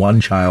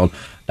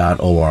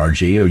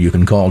HelpOneChild.org. Or you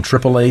can call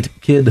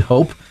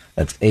 888-KID-HOPE.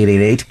 That's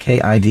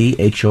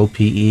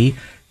 888-KID-HOPE.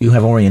 You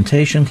have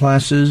orientation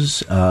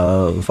classes.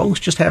 Folks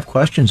just have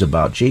questions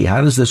about, how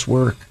does this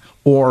work?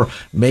 Or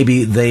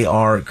maybe they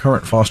are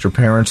current foster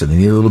parents and they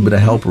need a little bit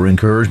of help or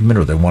encouragement,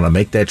 or they want to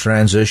make that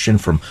transition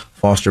from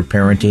foster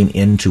parenting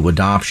into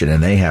adoption,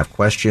 and they have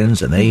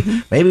questions, and they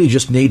maybe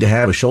just need to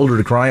have a shoulder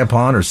to cry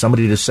upon or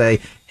somebody to say,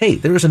 hey,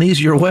 there's an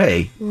easier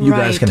way. You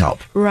guys can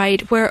help.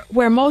 Right.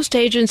 Where most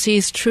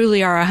agencies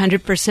truly are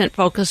 100%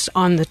 focused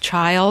on the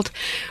child,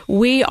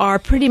 we are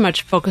pretty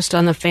much focused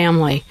on the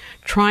family,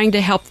 trying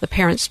to help the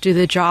parents do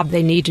the job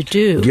they need to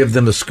do. Give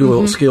them the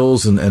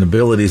skills and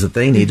abilities that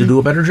they need to do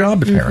a better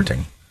job at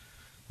parenting.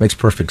 Makes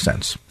perfect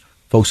sense.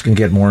 Folks can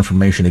get more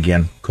information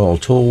again. Call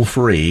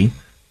toll-free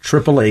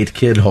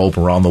 888-KID-HOPE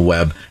or on the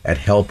web at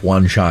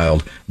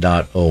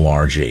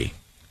helponechild.org.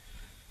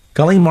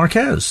 Colleen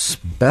Marquez,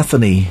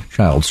 Bethany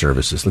Child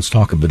Services. Let's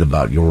talk a bit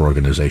about your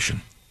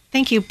organization.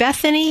 Thank you.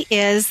 Bethany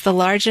is the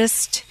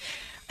largest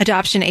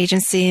adoption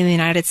agency in the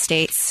United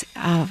States.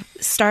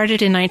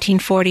 Started in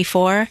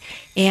 1944,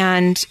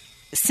 and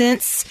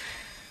since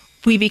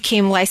we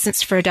became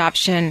licensed for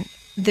adoption,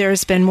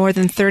 there's been more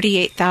than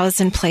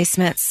 38,000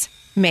 placements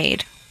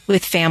made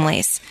with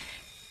families.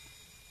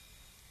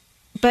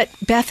 But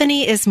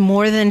Bethany is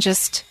more than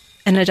just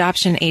an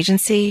adoption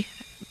agency.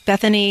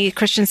 Bethany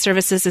Christian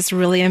Services is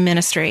really a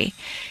ministry.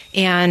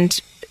 And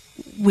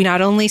we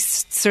not only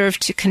serve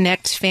to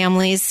connect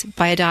families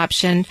by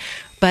adoption,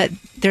 but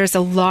there's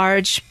a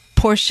large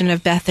portion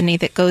of Bethany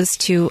that goes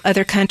to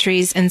other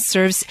countries and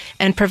serves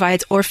and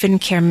provides orphan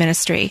care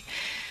ministry.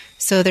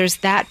 So there's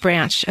that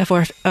branch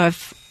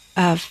of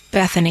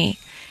Bethany.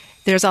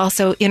 There's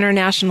also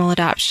international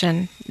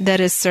adoption that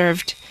is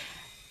served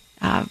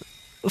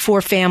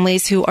for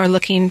families who are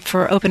looking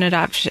for open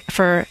adoption,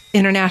 for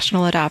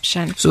international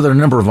adoption. So there are a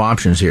number of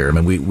options here. I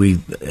mean, we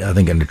I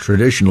think in the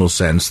traditional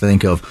sense,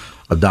 think of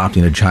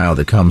adopting a child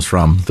that comes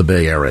from the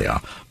Bay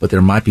Area. But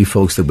there might be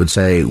folks that would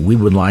say,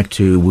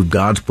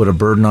 God's put a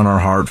burden on our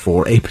heart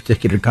for a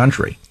particular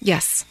country.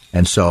 Yes.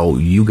 And so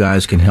you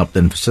guys can help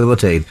them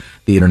facilitate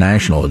the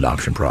international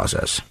adoption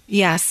process.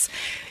 Yes.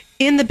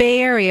 In the Bay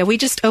Area, we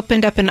just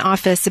opened up an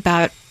office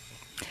about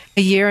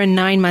a year and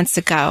 9 months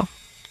ago.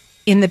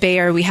 In the Bay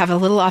Area, we have a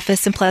little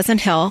office in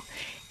Pleasant Hill,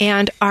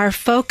 and our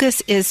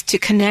focus is to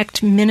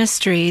connect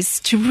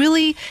ministries to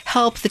really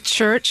help the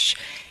church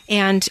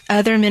and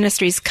other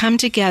ministries come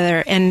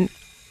together and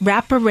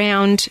wrap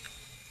around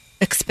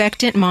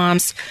expectant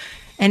moms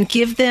and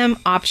give them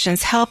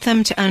options, help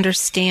them to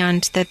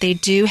understand that they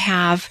do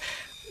have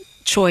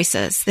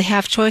choices. They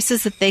have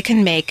choices that they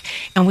can make,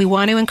 and we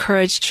want to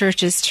encourage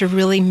churches to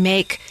really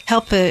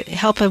help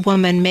a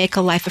woman make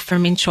a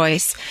life-affirming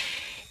choice.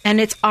 And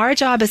it's our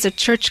job as a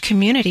church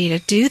community to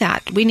do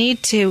that. We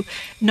need to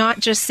not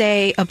just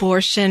say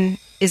abortion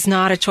is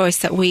not a choice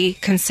that we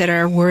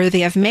consider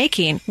worthy of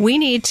making. We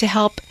need to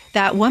help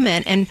that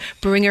woman and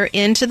bring her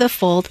into the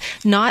fold,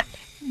 not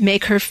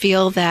make her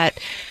feel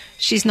that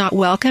she's not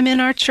welcome in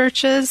our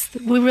churches.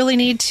 We really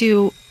need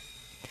to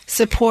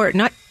support,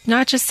 not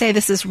just say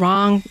this is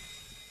wrong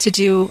to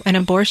do an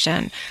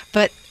abortion,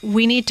 but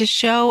we need to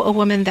show a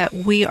woman that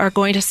we are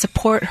going to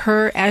support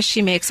her as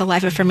she makes a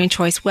life-affirming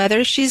choice,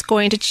 whether she's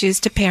going to choose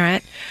to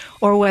parent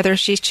or whether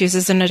she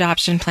chooses an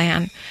adoption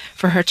plan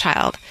for her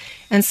child.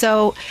 And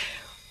so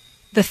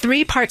the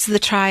three parts of the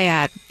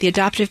triad, the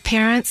adoptive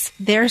parents,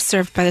 they're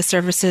served by the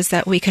services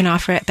that we can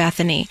offer at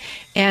Bethany.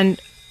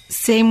 And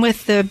same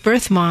with the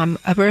birth mom.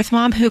 A birth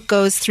mom who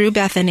goes through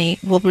Bethany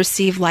will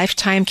receive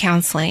lifetime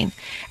counseling.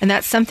 And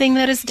that's something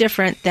that is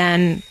different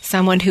than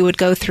someone who would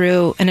go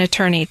through an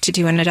attorney to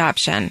do an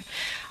adoption.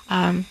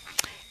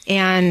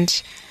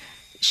 And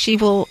she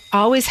will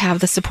always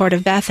have the support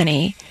of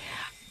Bethany.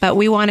 But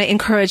we want to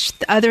encourage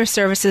the other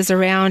services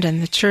around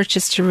and the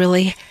churches to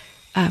really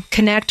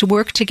connect,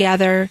 work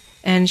together,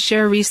 and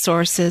share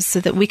resources so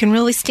that we can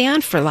really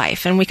stand for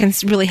life and we can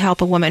really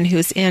help a woman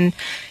who's in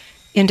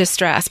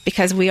distress,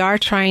 because we are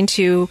trying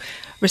to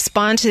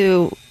respond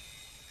to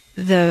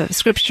the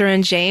scripture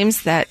in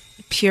James that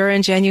pure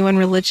and genuine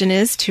religion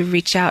is to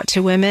reach out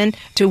to women,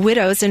 to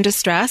widows in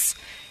distress,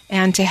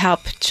 and to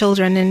help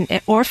children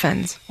and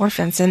orphans.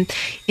 And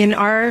in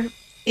our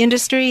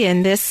industry,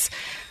 in this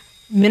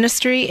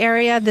ministry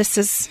area, this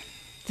is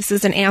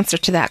an answer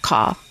to that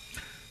call.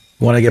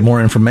 Want to get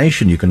more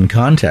information, you can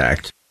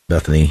contact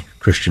Bethany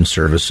Christian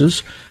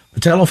Services. The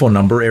telephone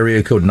number,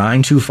 area code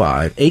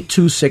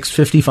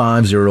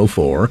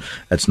 925-826-5504.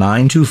 That's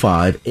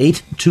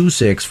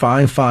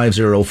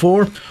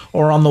 925-826-5504.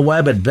 Or on the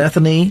web at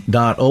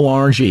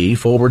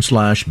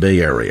bethany.org/Bay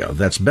Area.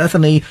 That's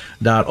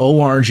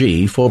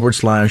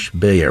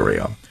bethany.org/Bay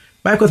Area.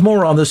 Back with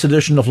more on this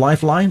edition of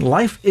Lifeline.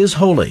 Life is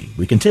Holy.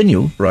 We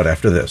continue right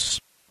after this.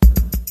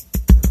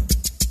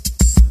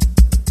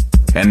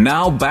 And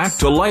now back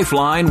to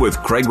Lifeline with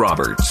Craig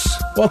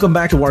Roberts. Welcome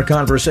back to our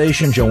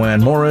conversation.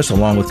 Joanne Morris,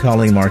 along with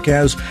Colleen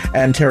Marquez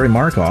and Terry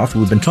Markoff.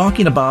 We've been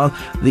talking about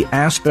the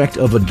aspect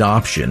of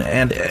adoption.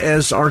 And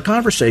as our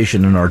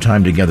conversation and our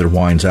time together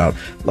winds out,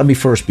 let me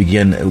first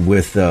begin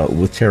with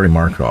Terry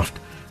Markoff.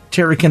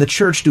 Terry, can the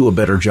church do a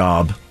better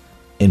job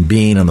in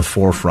being on the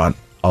forefront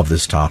of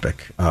this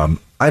topic?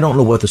 I don't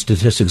know what the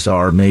statistics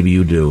are. Maybe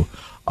you do.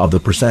 Of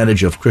the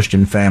percentage of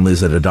Christian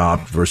families that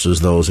adopt versus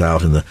those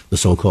out in the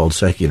so-called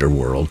secular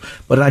world.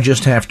 But I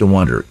just have to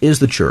wonder, is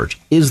the church,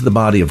 is the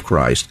body of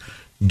Christ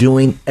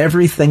doing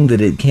everything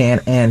that it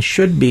can and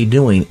should be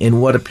doing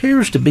in what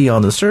appears to be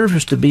on the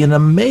surface to be an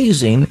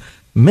amazing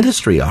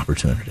ministry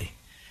opportunity?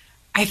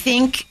 I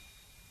think,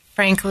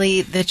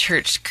 frankly, the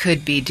church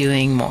could be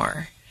doing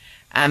more.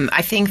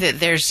 I think that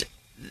there's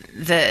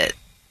the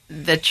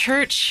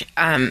church,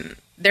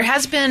 there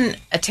has been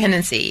a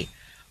tendency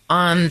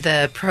on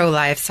the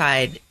pro-life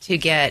side to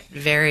get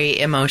very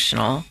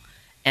emotional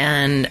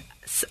and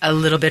a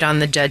little bit on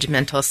the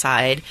judgmental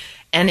side.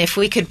 And if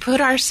we could put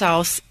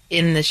ourselves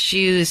in the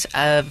shoes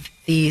of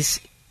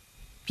these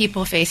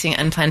people facing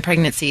unplanned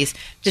pregnancies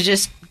to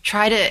just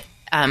try to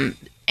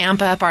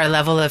amp up our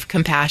level of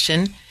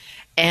compassion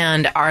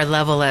and our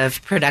level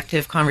of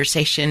productive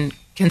conversation,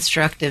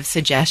 constructive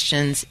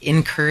suggestions,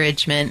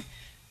 encouragement,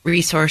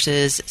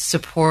 resources,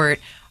 support,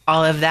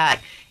 all of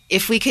that,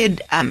 if we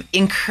could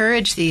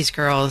encourage these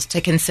girls to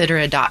consider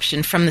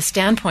adoption from the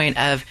standpoint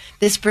of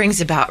this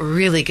brings about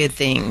really good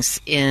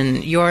things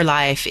in your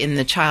life, in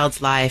the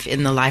child's life,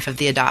 in the life of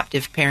the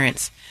adoptive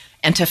parents,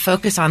 and to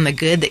focus on the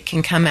good that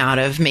can come out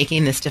of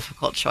making this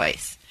difficult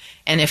choice.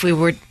 And if we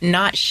were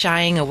not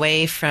shying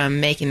away from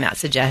making that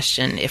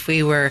suggestion, if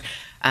we were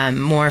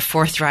more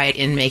forthright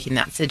in making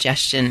that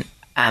suggestion,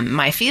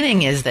 my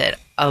feeling is that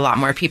a lot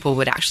more people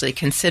would actually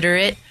consider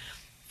it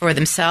for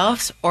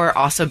themselves or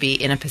also be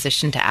in a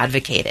position to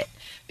advocate it.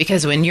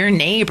 Because when your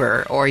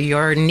neighbor or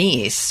your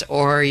niece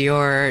or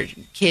your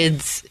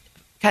kid's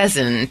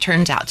cousin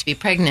turns out to be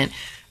pregnant,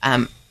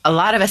 a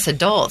lot of us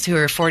adults who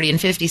are 40 and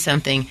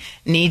 50-something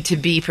need to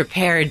be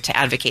prepared to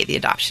advocate the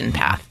adoption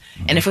path.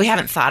 And if we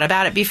haven't thought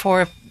about it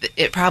before,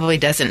 it probably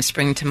doesn't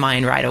spring to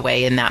mind right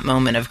away in that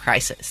moment of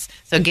crisis.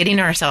 So getting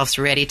ourselves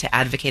ready to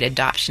advocate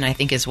adoption, I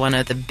think, is one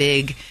of the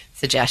big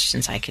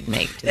suggestions I could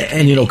make to the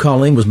community. And,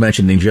 Colleen was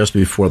mentioning just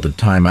before the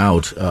time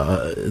out,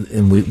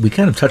 and we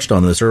kind of touched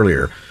on this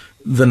earlier,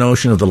 the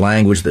notion of the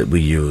language that we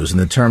use and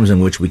the terms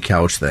in which we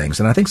couch things.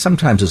 And I think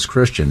sometimes as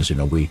Christians,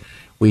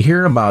 we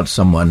hear about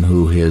someone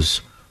who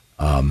is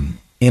in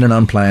an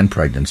unplanned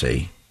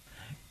pregnancy,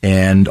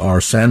 and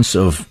our sense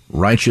of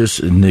righteous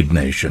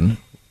indignation,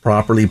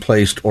 properly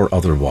placed or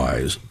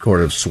otherwise, sort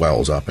of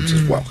swells up and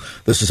says, well,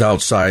 this is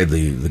outside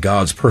the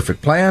God's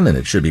perfect plan, and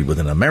it should be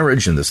within a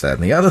marriage, and this, that,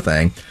 and the other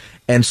thing.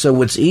 And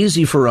so it's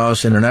easy for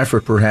us, in an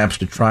effort perhaps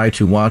to try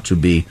to want to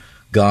be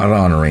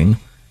God-honoring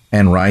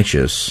and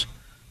righteous,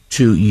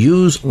 to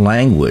use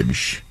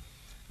language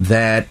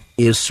that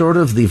is sort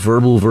of the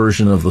verbal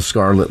version of the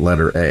scarlet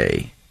letter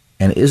A.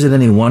 And is it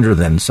any wonder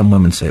then some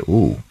women say,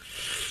 ooh,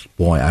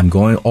 boy, I'm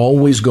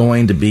always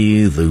going to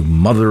be the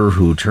mother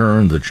who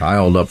turned the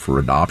child up for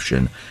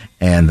adoption,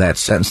 and that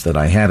sense that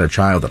I had a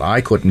child that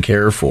I couldn't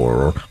care for,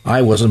 or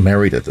I wasn't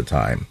married at the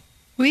time.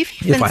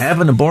 If I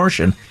have an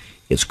abortion,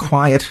 it's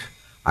quiet.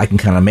 I can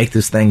kind of make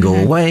this thing go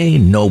away.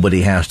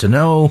 Nobody has to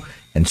know,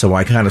 and so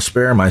I kind of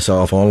spare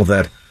myself all of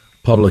that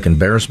public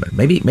embarrassment.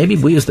 Maybe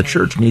we as the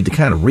church need to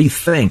kind of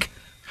rethink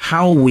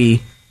how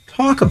we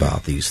talk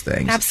about these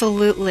things.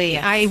 Absolutely.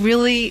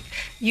 Yes.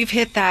 You've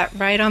hit that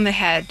right on the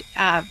head.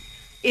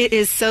 It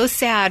is so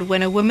sad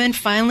when a woman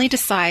finally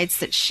decides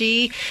that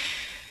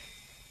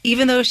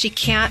even though she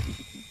can't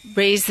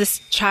raise this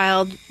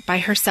child by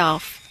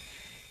herself,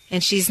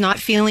 and she's not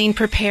feeling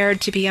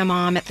prepared to be a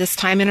mom at this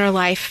time in her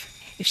life,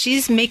 if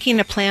she's making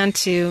a plan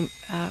to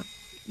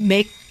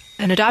make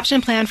an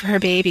adoption plan for her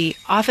baby,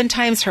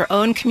 oftentimes her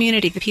own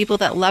community, the people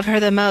that love her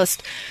the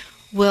most,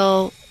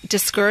 will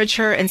discourage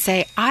her and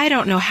say, I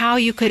don't know how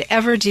you could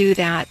ever do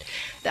that.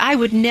 I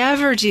would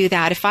never do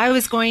that. If I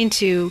was going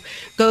to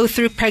go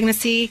through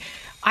pregnancy,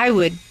 I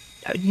would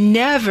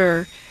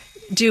never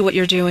do what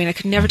you're doing. I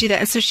could never do that.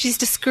 And so she's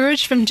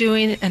discouraged from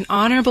doing an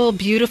honorable,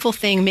 beautiful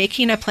thing,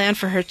 making a plan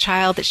for her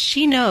child that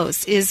she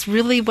knows is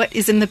really what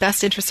is in the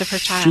best interest of her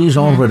child. She's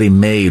already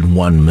made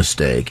one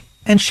mistake,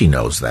 and she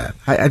knows that.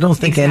 I don't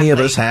think any of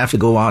us have to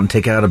go out and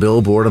take out a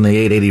billboard on the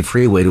 880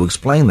 freeway to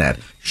explain that.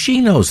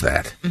 She knows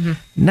that.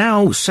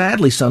 Now,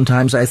 sadly,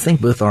 sometimes I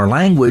think with our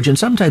language and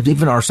sometimes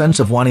even our sense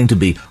of wanting to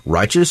be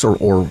righteous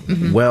or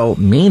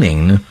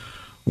well-meaning,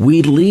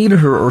 we lead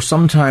her or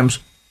sometimes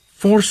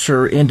force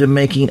her into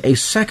making a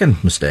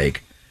second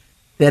mistake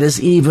that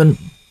is even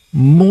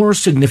more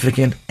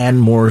significant and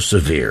more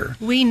severe.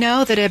 We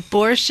know that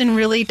abortion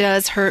really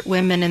does hurt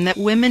women and that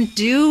women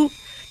do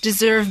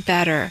deserve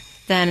better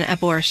than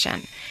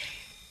abortion.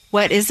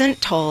 What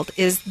isn't told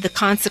is the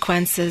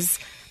consequences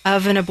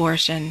of an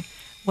abortion.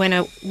 When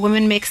a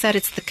woman makes that,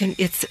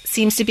 it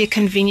seems to be a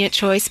convenient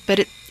choice,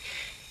 but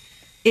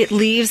it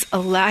leaves a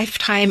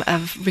lifetime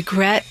of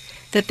regret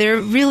that there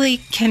really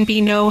can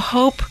be no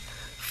hope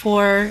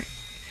for,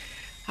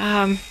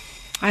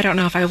 I don't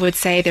know if I would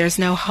say there's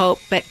no hope,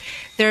 but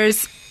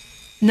there's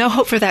no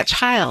hope for that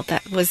child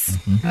that was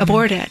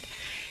aborted.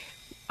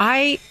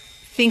 I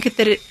think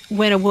that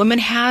when a woman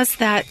has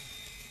that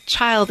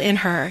child in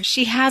her,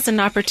 she has an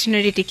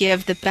opportunity to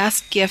give the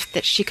best gift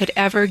that she could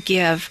ever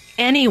give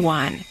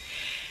anyone.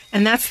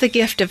 And that's the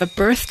gift of a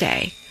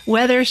birthday.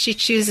 Whether she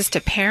chooses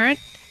to parent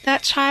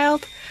that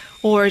child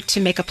or to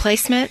make a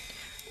placement,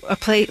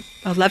 a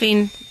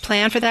loving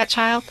plan for that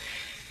child,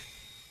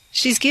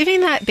 she's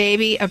giving that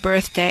baby a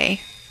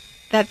birthday,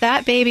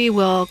 that baby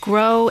will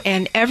grow,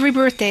 and every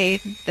birthday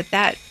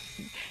that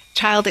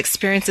child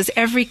experiences,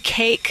 every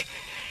cake,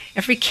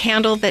 every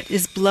candle that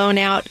is blown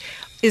out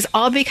is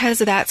all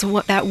because of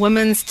that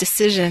woman's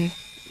decision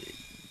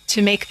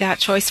to make that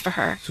choice for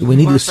her. So we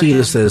need to see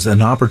this as an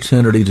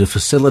opportunity to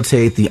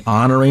facilitate the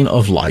honoring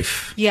of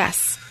life.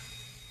 Yes.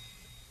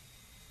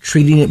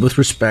 Treating it with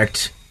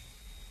respect,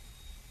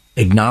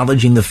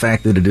 acknowledging the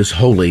fact that it is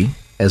holy,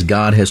 as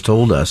God has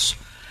told us,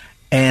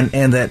 and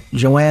that,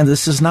 Joanne,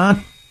 this is not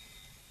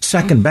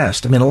second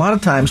best. I mean, a lot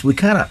of times we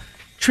kind of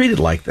treat it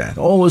like that.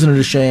 Oh, isn't it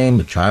a shame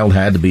the child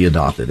had to be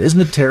adopted?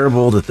 Isn't it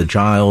terrible that the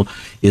child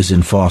is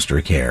in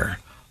foster care?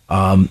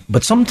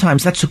 But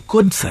sometimes that's a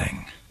good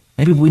thing.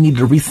 Maybe we need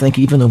to rethink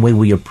even the way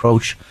we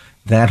approach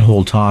that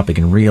whole topic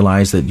and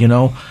realize that,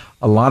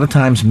 a lot of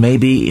times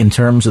maybe in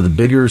terms of the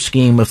bigger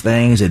scheme of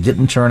things, it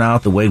didn't turn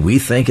out the way we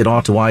think it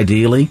ought to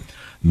ideally.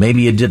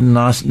 Maybe it didn't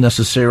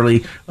necessarily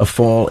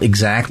fall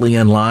exactly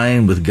in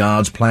line with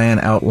God's plan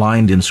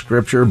outlined in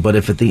Scripture, but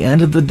if at the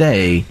end of the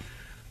day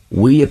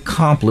we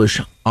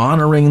accomplish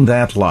honoring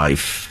that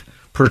life,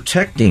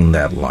 protecting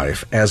that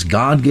life as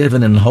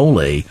God-given and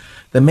holy,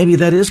 then maybe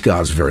that is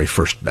God's very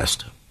first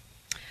best.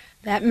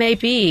 That may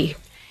be.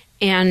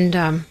 And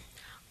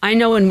I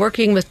know in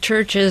working with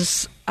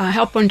churches,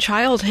 Help One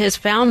Child has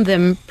found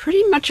them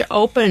pretty much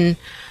open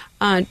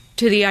to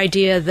the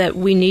idea that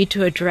we need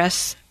to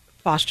address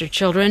foster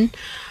children.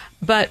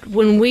 But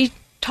when we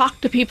talk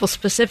to people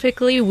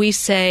specifically, we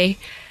say,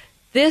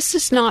 this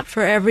is not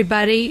for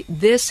everybody.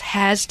 This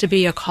has to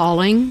be a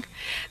calling.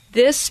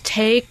 This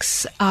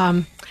takes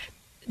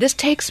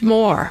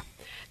more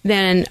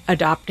than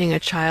adopting a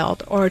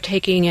child or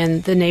taking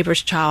in the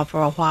neighbor's child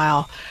for a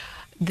while.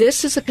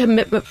 This is a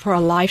commitment for a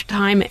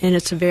lifetime, and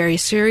it's a very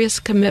serious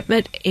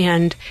commitment,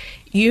 and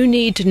you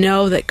need to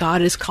know that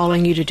God is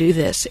calling you to do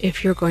this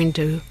if you're going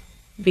to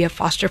be a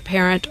foster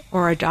parent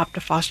or adopt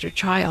a foster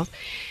child.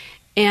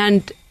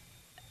 And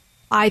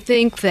I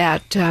think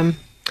that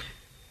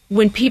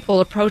when people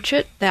approach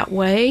it that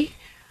way,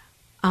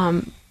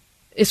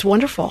 it's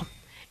wonderful.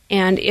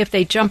 And if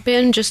they jump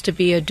in just to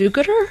be a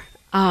do-gooder,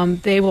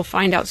 they will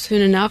find out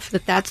soon enough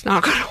that that's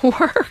not going to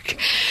work.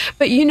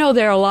 But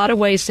there are a lot of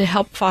ways to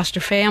help foster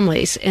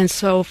families. And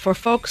so for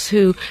folks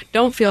who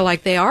don't feel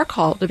like they are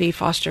called to be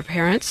foster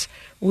parents,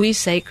 we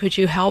say, could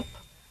you help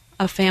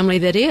a family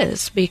that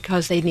is?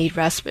 Because they need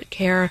respite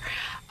care,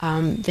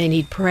 they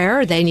need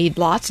prayer, they need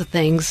lots of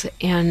things.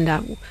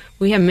 And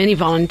we have many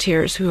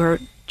volunteers who are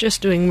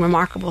just doing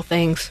remarkable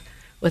things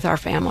with our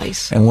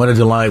families. And what a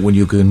delight when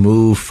you can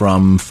move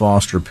from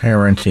foster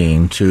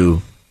parenting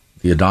to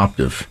the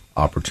adoptive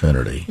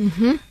opportunity,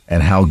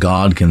 and how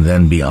God can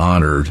then be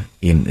honored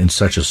in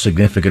such a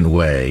significant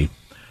way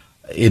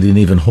at an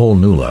even whole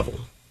new level.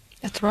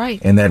 That's right.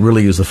 And that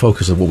really is the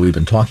focus of what we've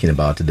been talking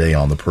about today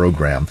on the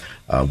program.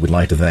 We'd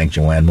like to thank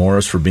Joanne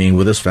Morris for being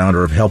with us,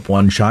 founder of Help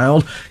One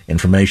Child.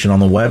 Information on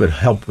the web at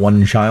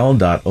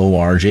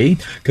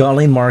helponechild.org.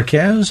 Colleen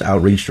Marquez,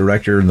 Outreach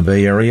Director in the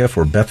Bay Area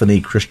for Bethany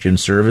Christian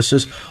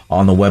Services,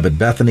 on the web at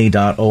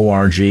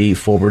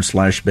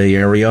bethany.org/Bay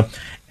Area.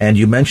 And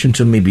you mentioned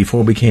to me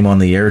before we came on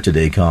the air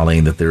today,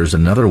 Colleen, that there's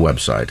another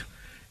website.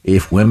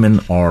 If women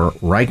are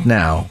right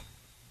now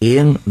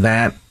in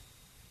that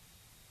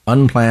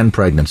unplanned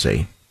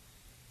pregnancy,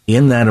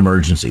 in that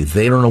emergency,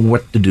 they don't know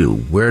what to do,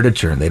 where to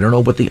turn, they don't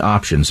know what the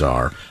options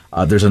are,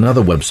 there's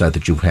another website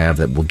that you have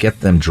that will get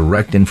them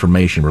direct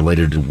information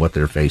related to what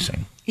they're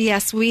facing.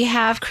 Yes, we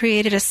have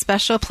created a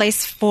special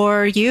place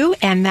for you,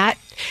 and that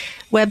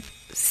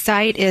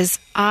website is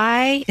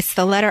it's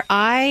the letter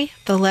I,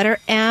 the letter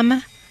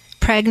M,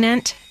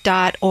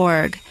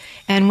 pregnant.org.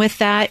 And with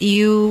that,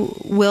 you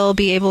will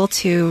be able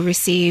to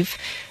receive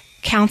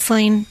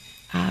counseling.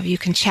 You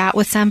can chat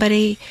with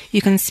somebody.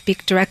 You can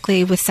speak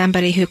directly with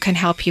somebody who can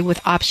help you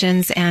with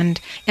options and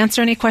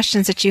answer any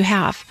questions that you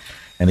have.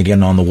 And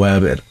again, on the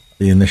web at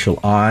the initial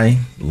I,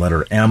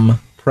 letter M,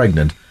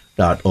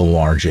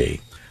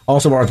 pregnant.org.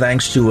 Also, our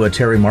thanks to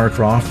Terry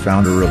Marcroft,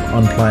 founder of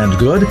Unplanned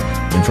Good.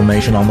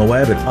 Information on the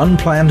web at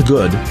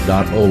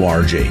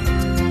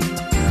unplannedgood.org.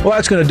 Well,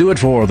 that's going to do it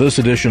for this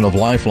edition of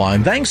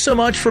Lifeline. Thanks so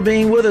much for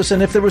being with us.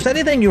 And if there was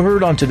anything you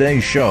heard on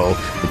today's show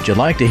that you'd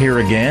like to hear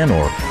again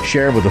or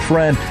share with a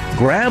friend,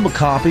 grab a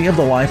copy of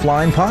the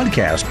Lifeline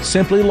podcast.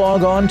 Simply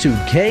log on to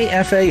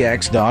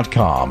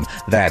kfax.com.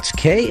 That's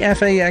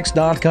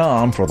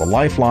kfax.com for the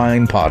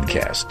Lifeline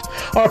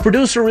podcast. Our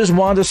producer is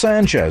Wanda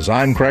Sanchez.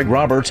 I'm Craig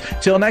Roberts.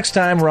 Till next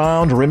time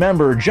round,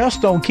 remember,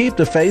 just don't keep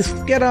the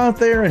faith. Get out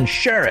there and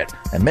share it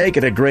and make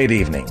it a great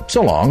evening.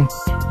 So long.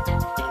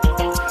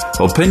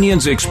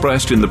 Opinions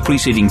expressed in the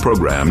preceding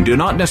program do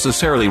not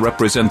necessarily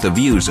represent the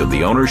views of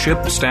the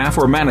ownership, staff,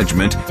 or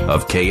management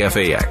of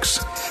KFAX.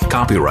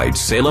 Copyright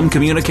Salem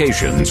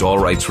Communications, all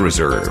rights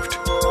reserved.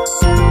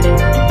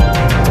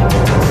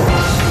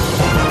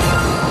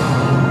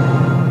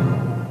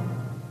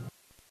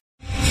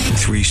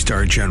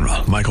 3-star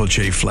General Michael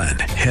J. Flynn,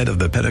 head of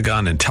the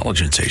Pentagon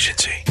Intelligence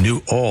Agency,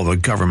 knew all the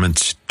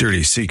government's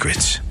dirty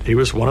secrets. He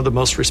was one of the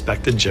most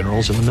respected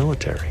generals in the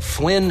military.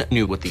 Flynn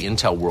knew what the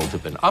intel world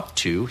had been up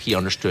to. He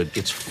understood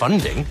its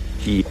funding.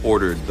 He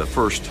ordered the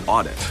first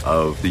audit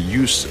of the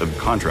use of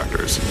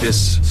contractors.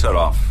 This set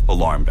off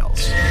alarm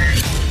bells.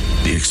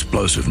 The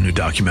explosive new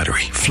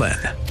documentary, Flynn,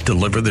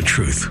 Deliver the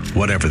Truth,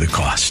 Whatever the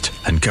Cost,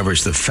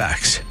 uncovers the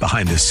facts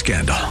behind this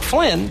scandal.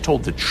 Flynn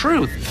told the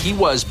truth. He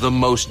was the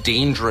most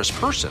dangerous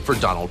person for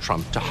Donald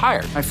Trump to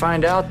hire. I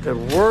find out the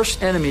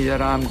worst enemy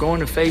that I'm going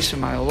to face in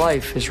my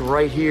life is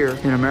right here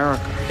in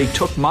America. They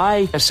took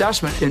my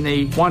assessment and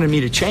they wanted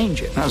me to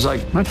change it. And I was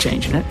like, I'm not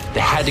changing it.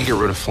 They had to get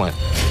rid of Flynn.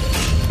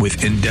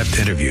 With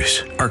in-depth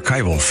interviews,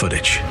 archival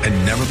footage,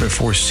 and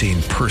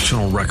never-before-seen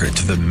personal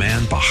records of the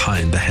man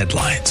behind the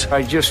headlines.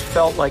 I just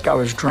felt like I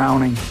was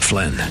drowning.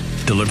 Flynn,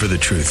 Deliver the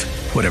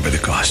Truth, whatever the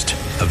cost.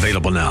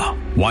 Available now.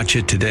 Watch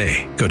it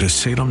today. Go to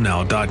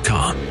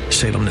salemnow.com.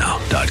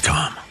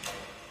 salemnow.com.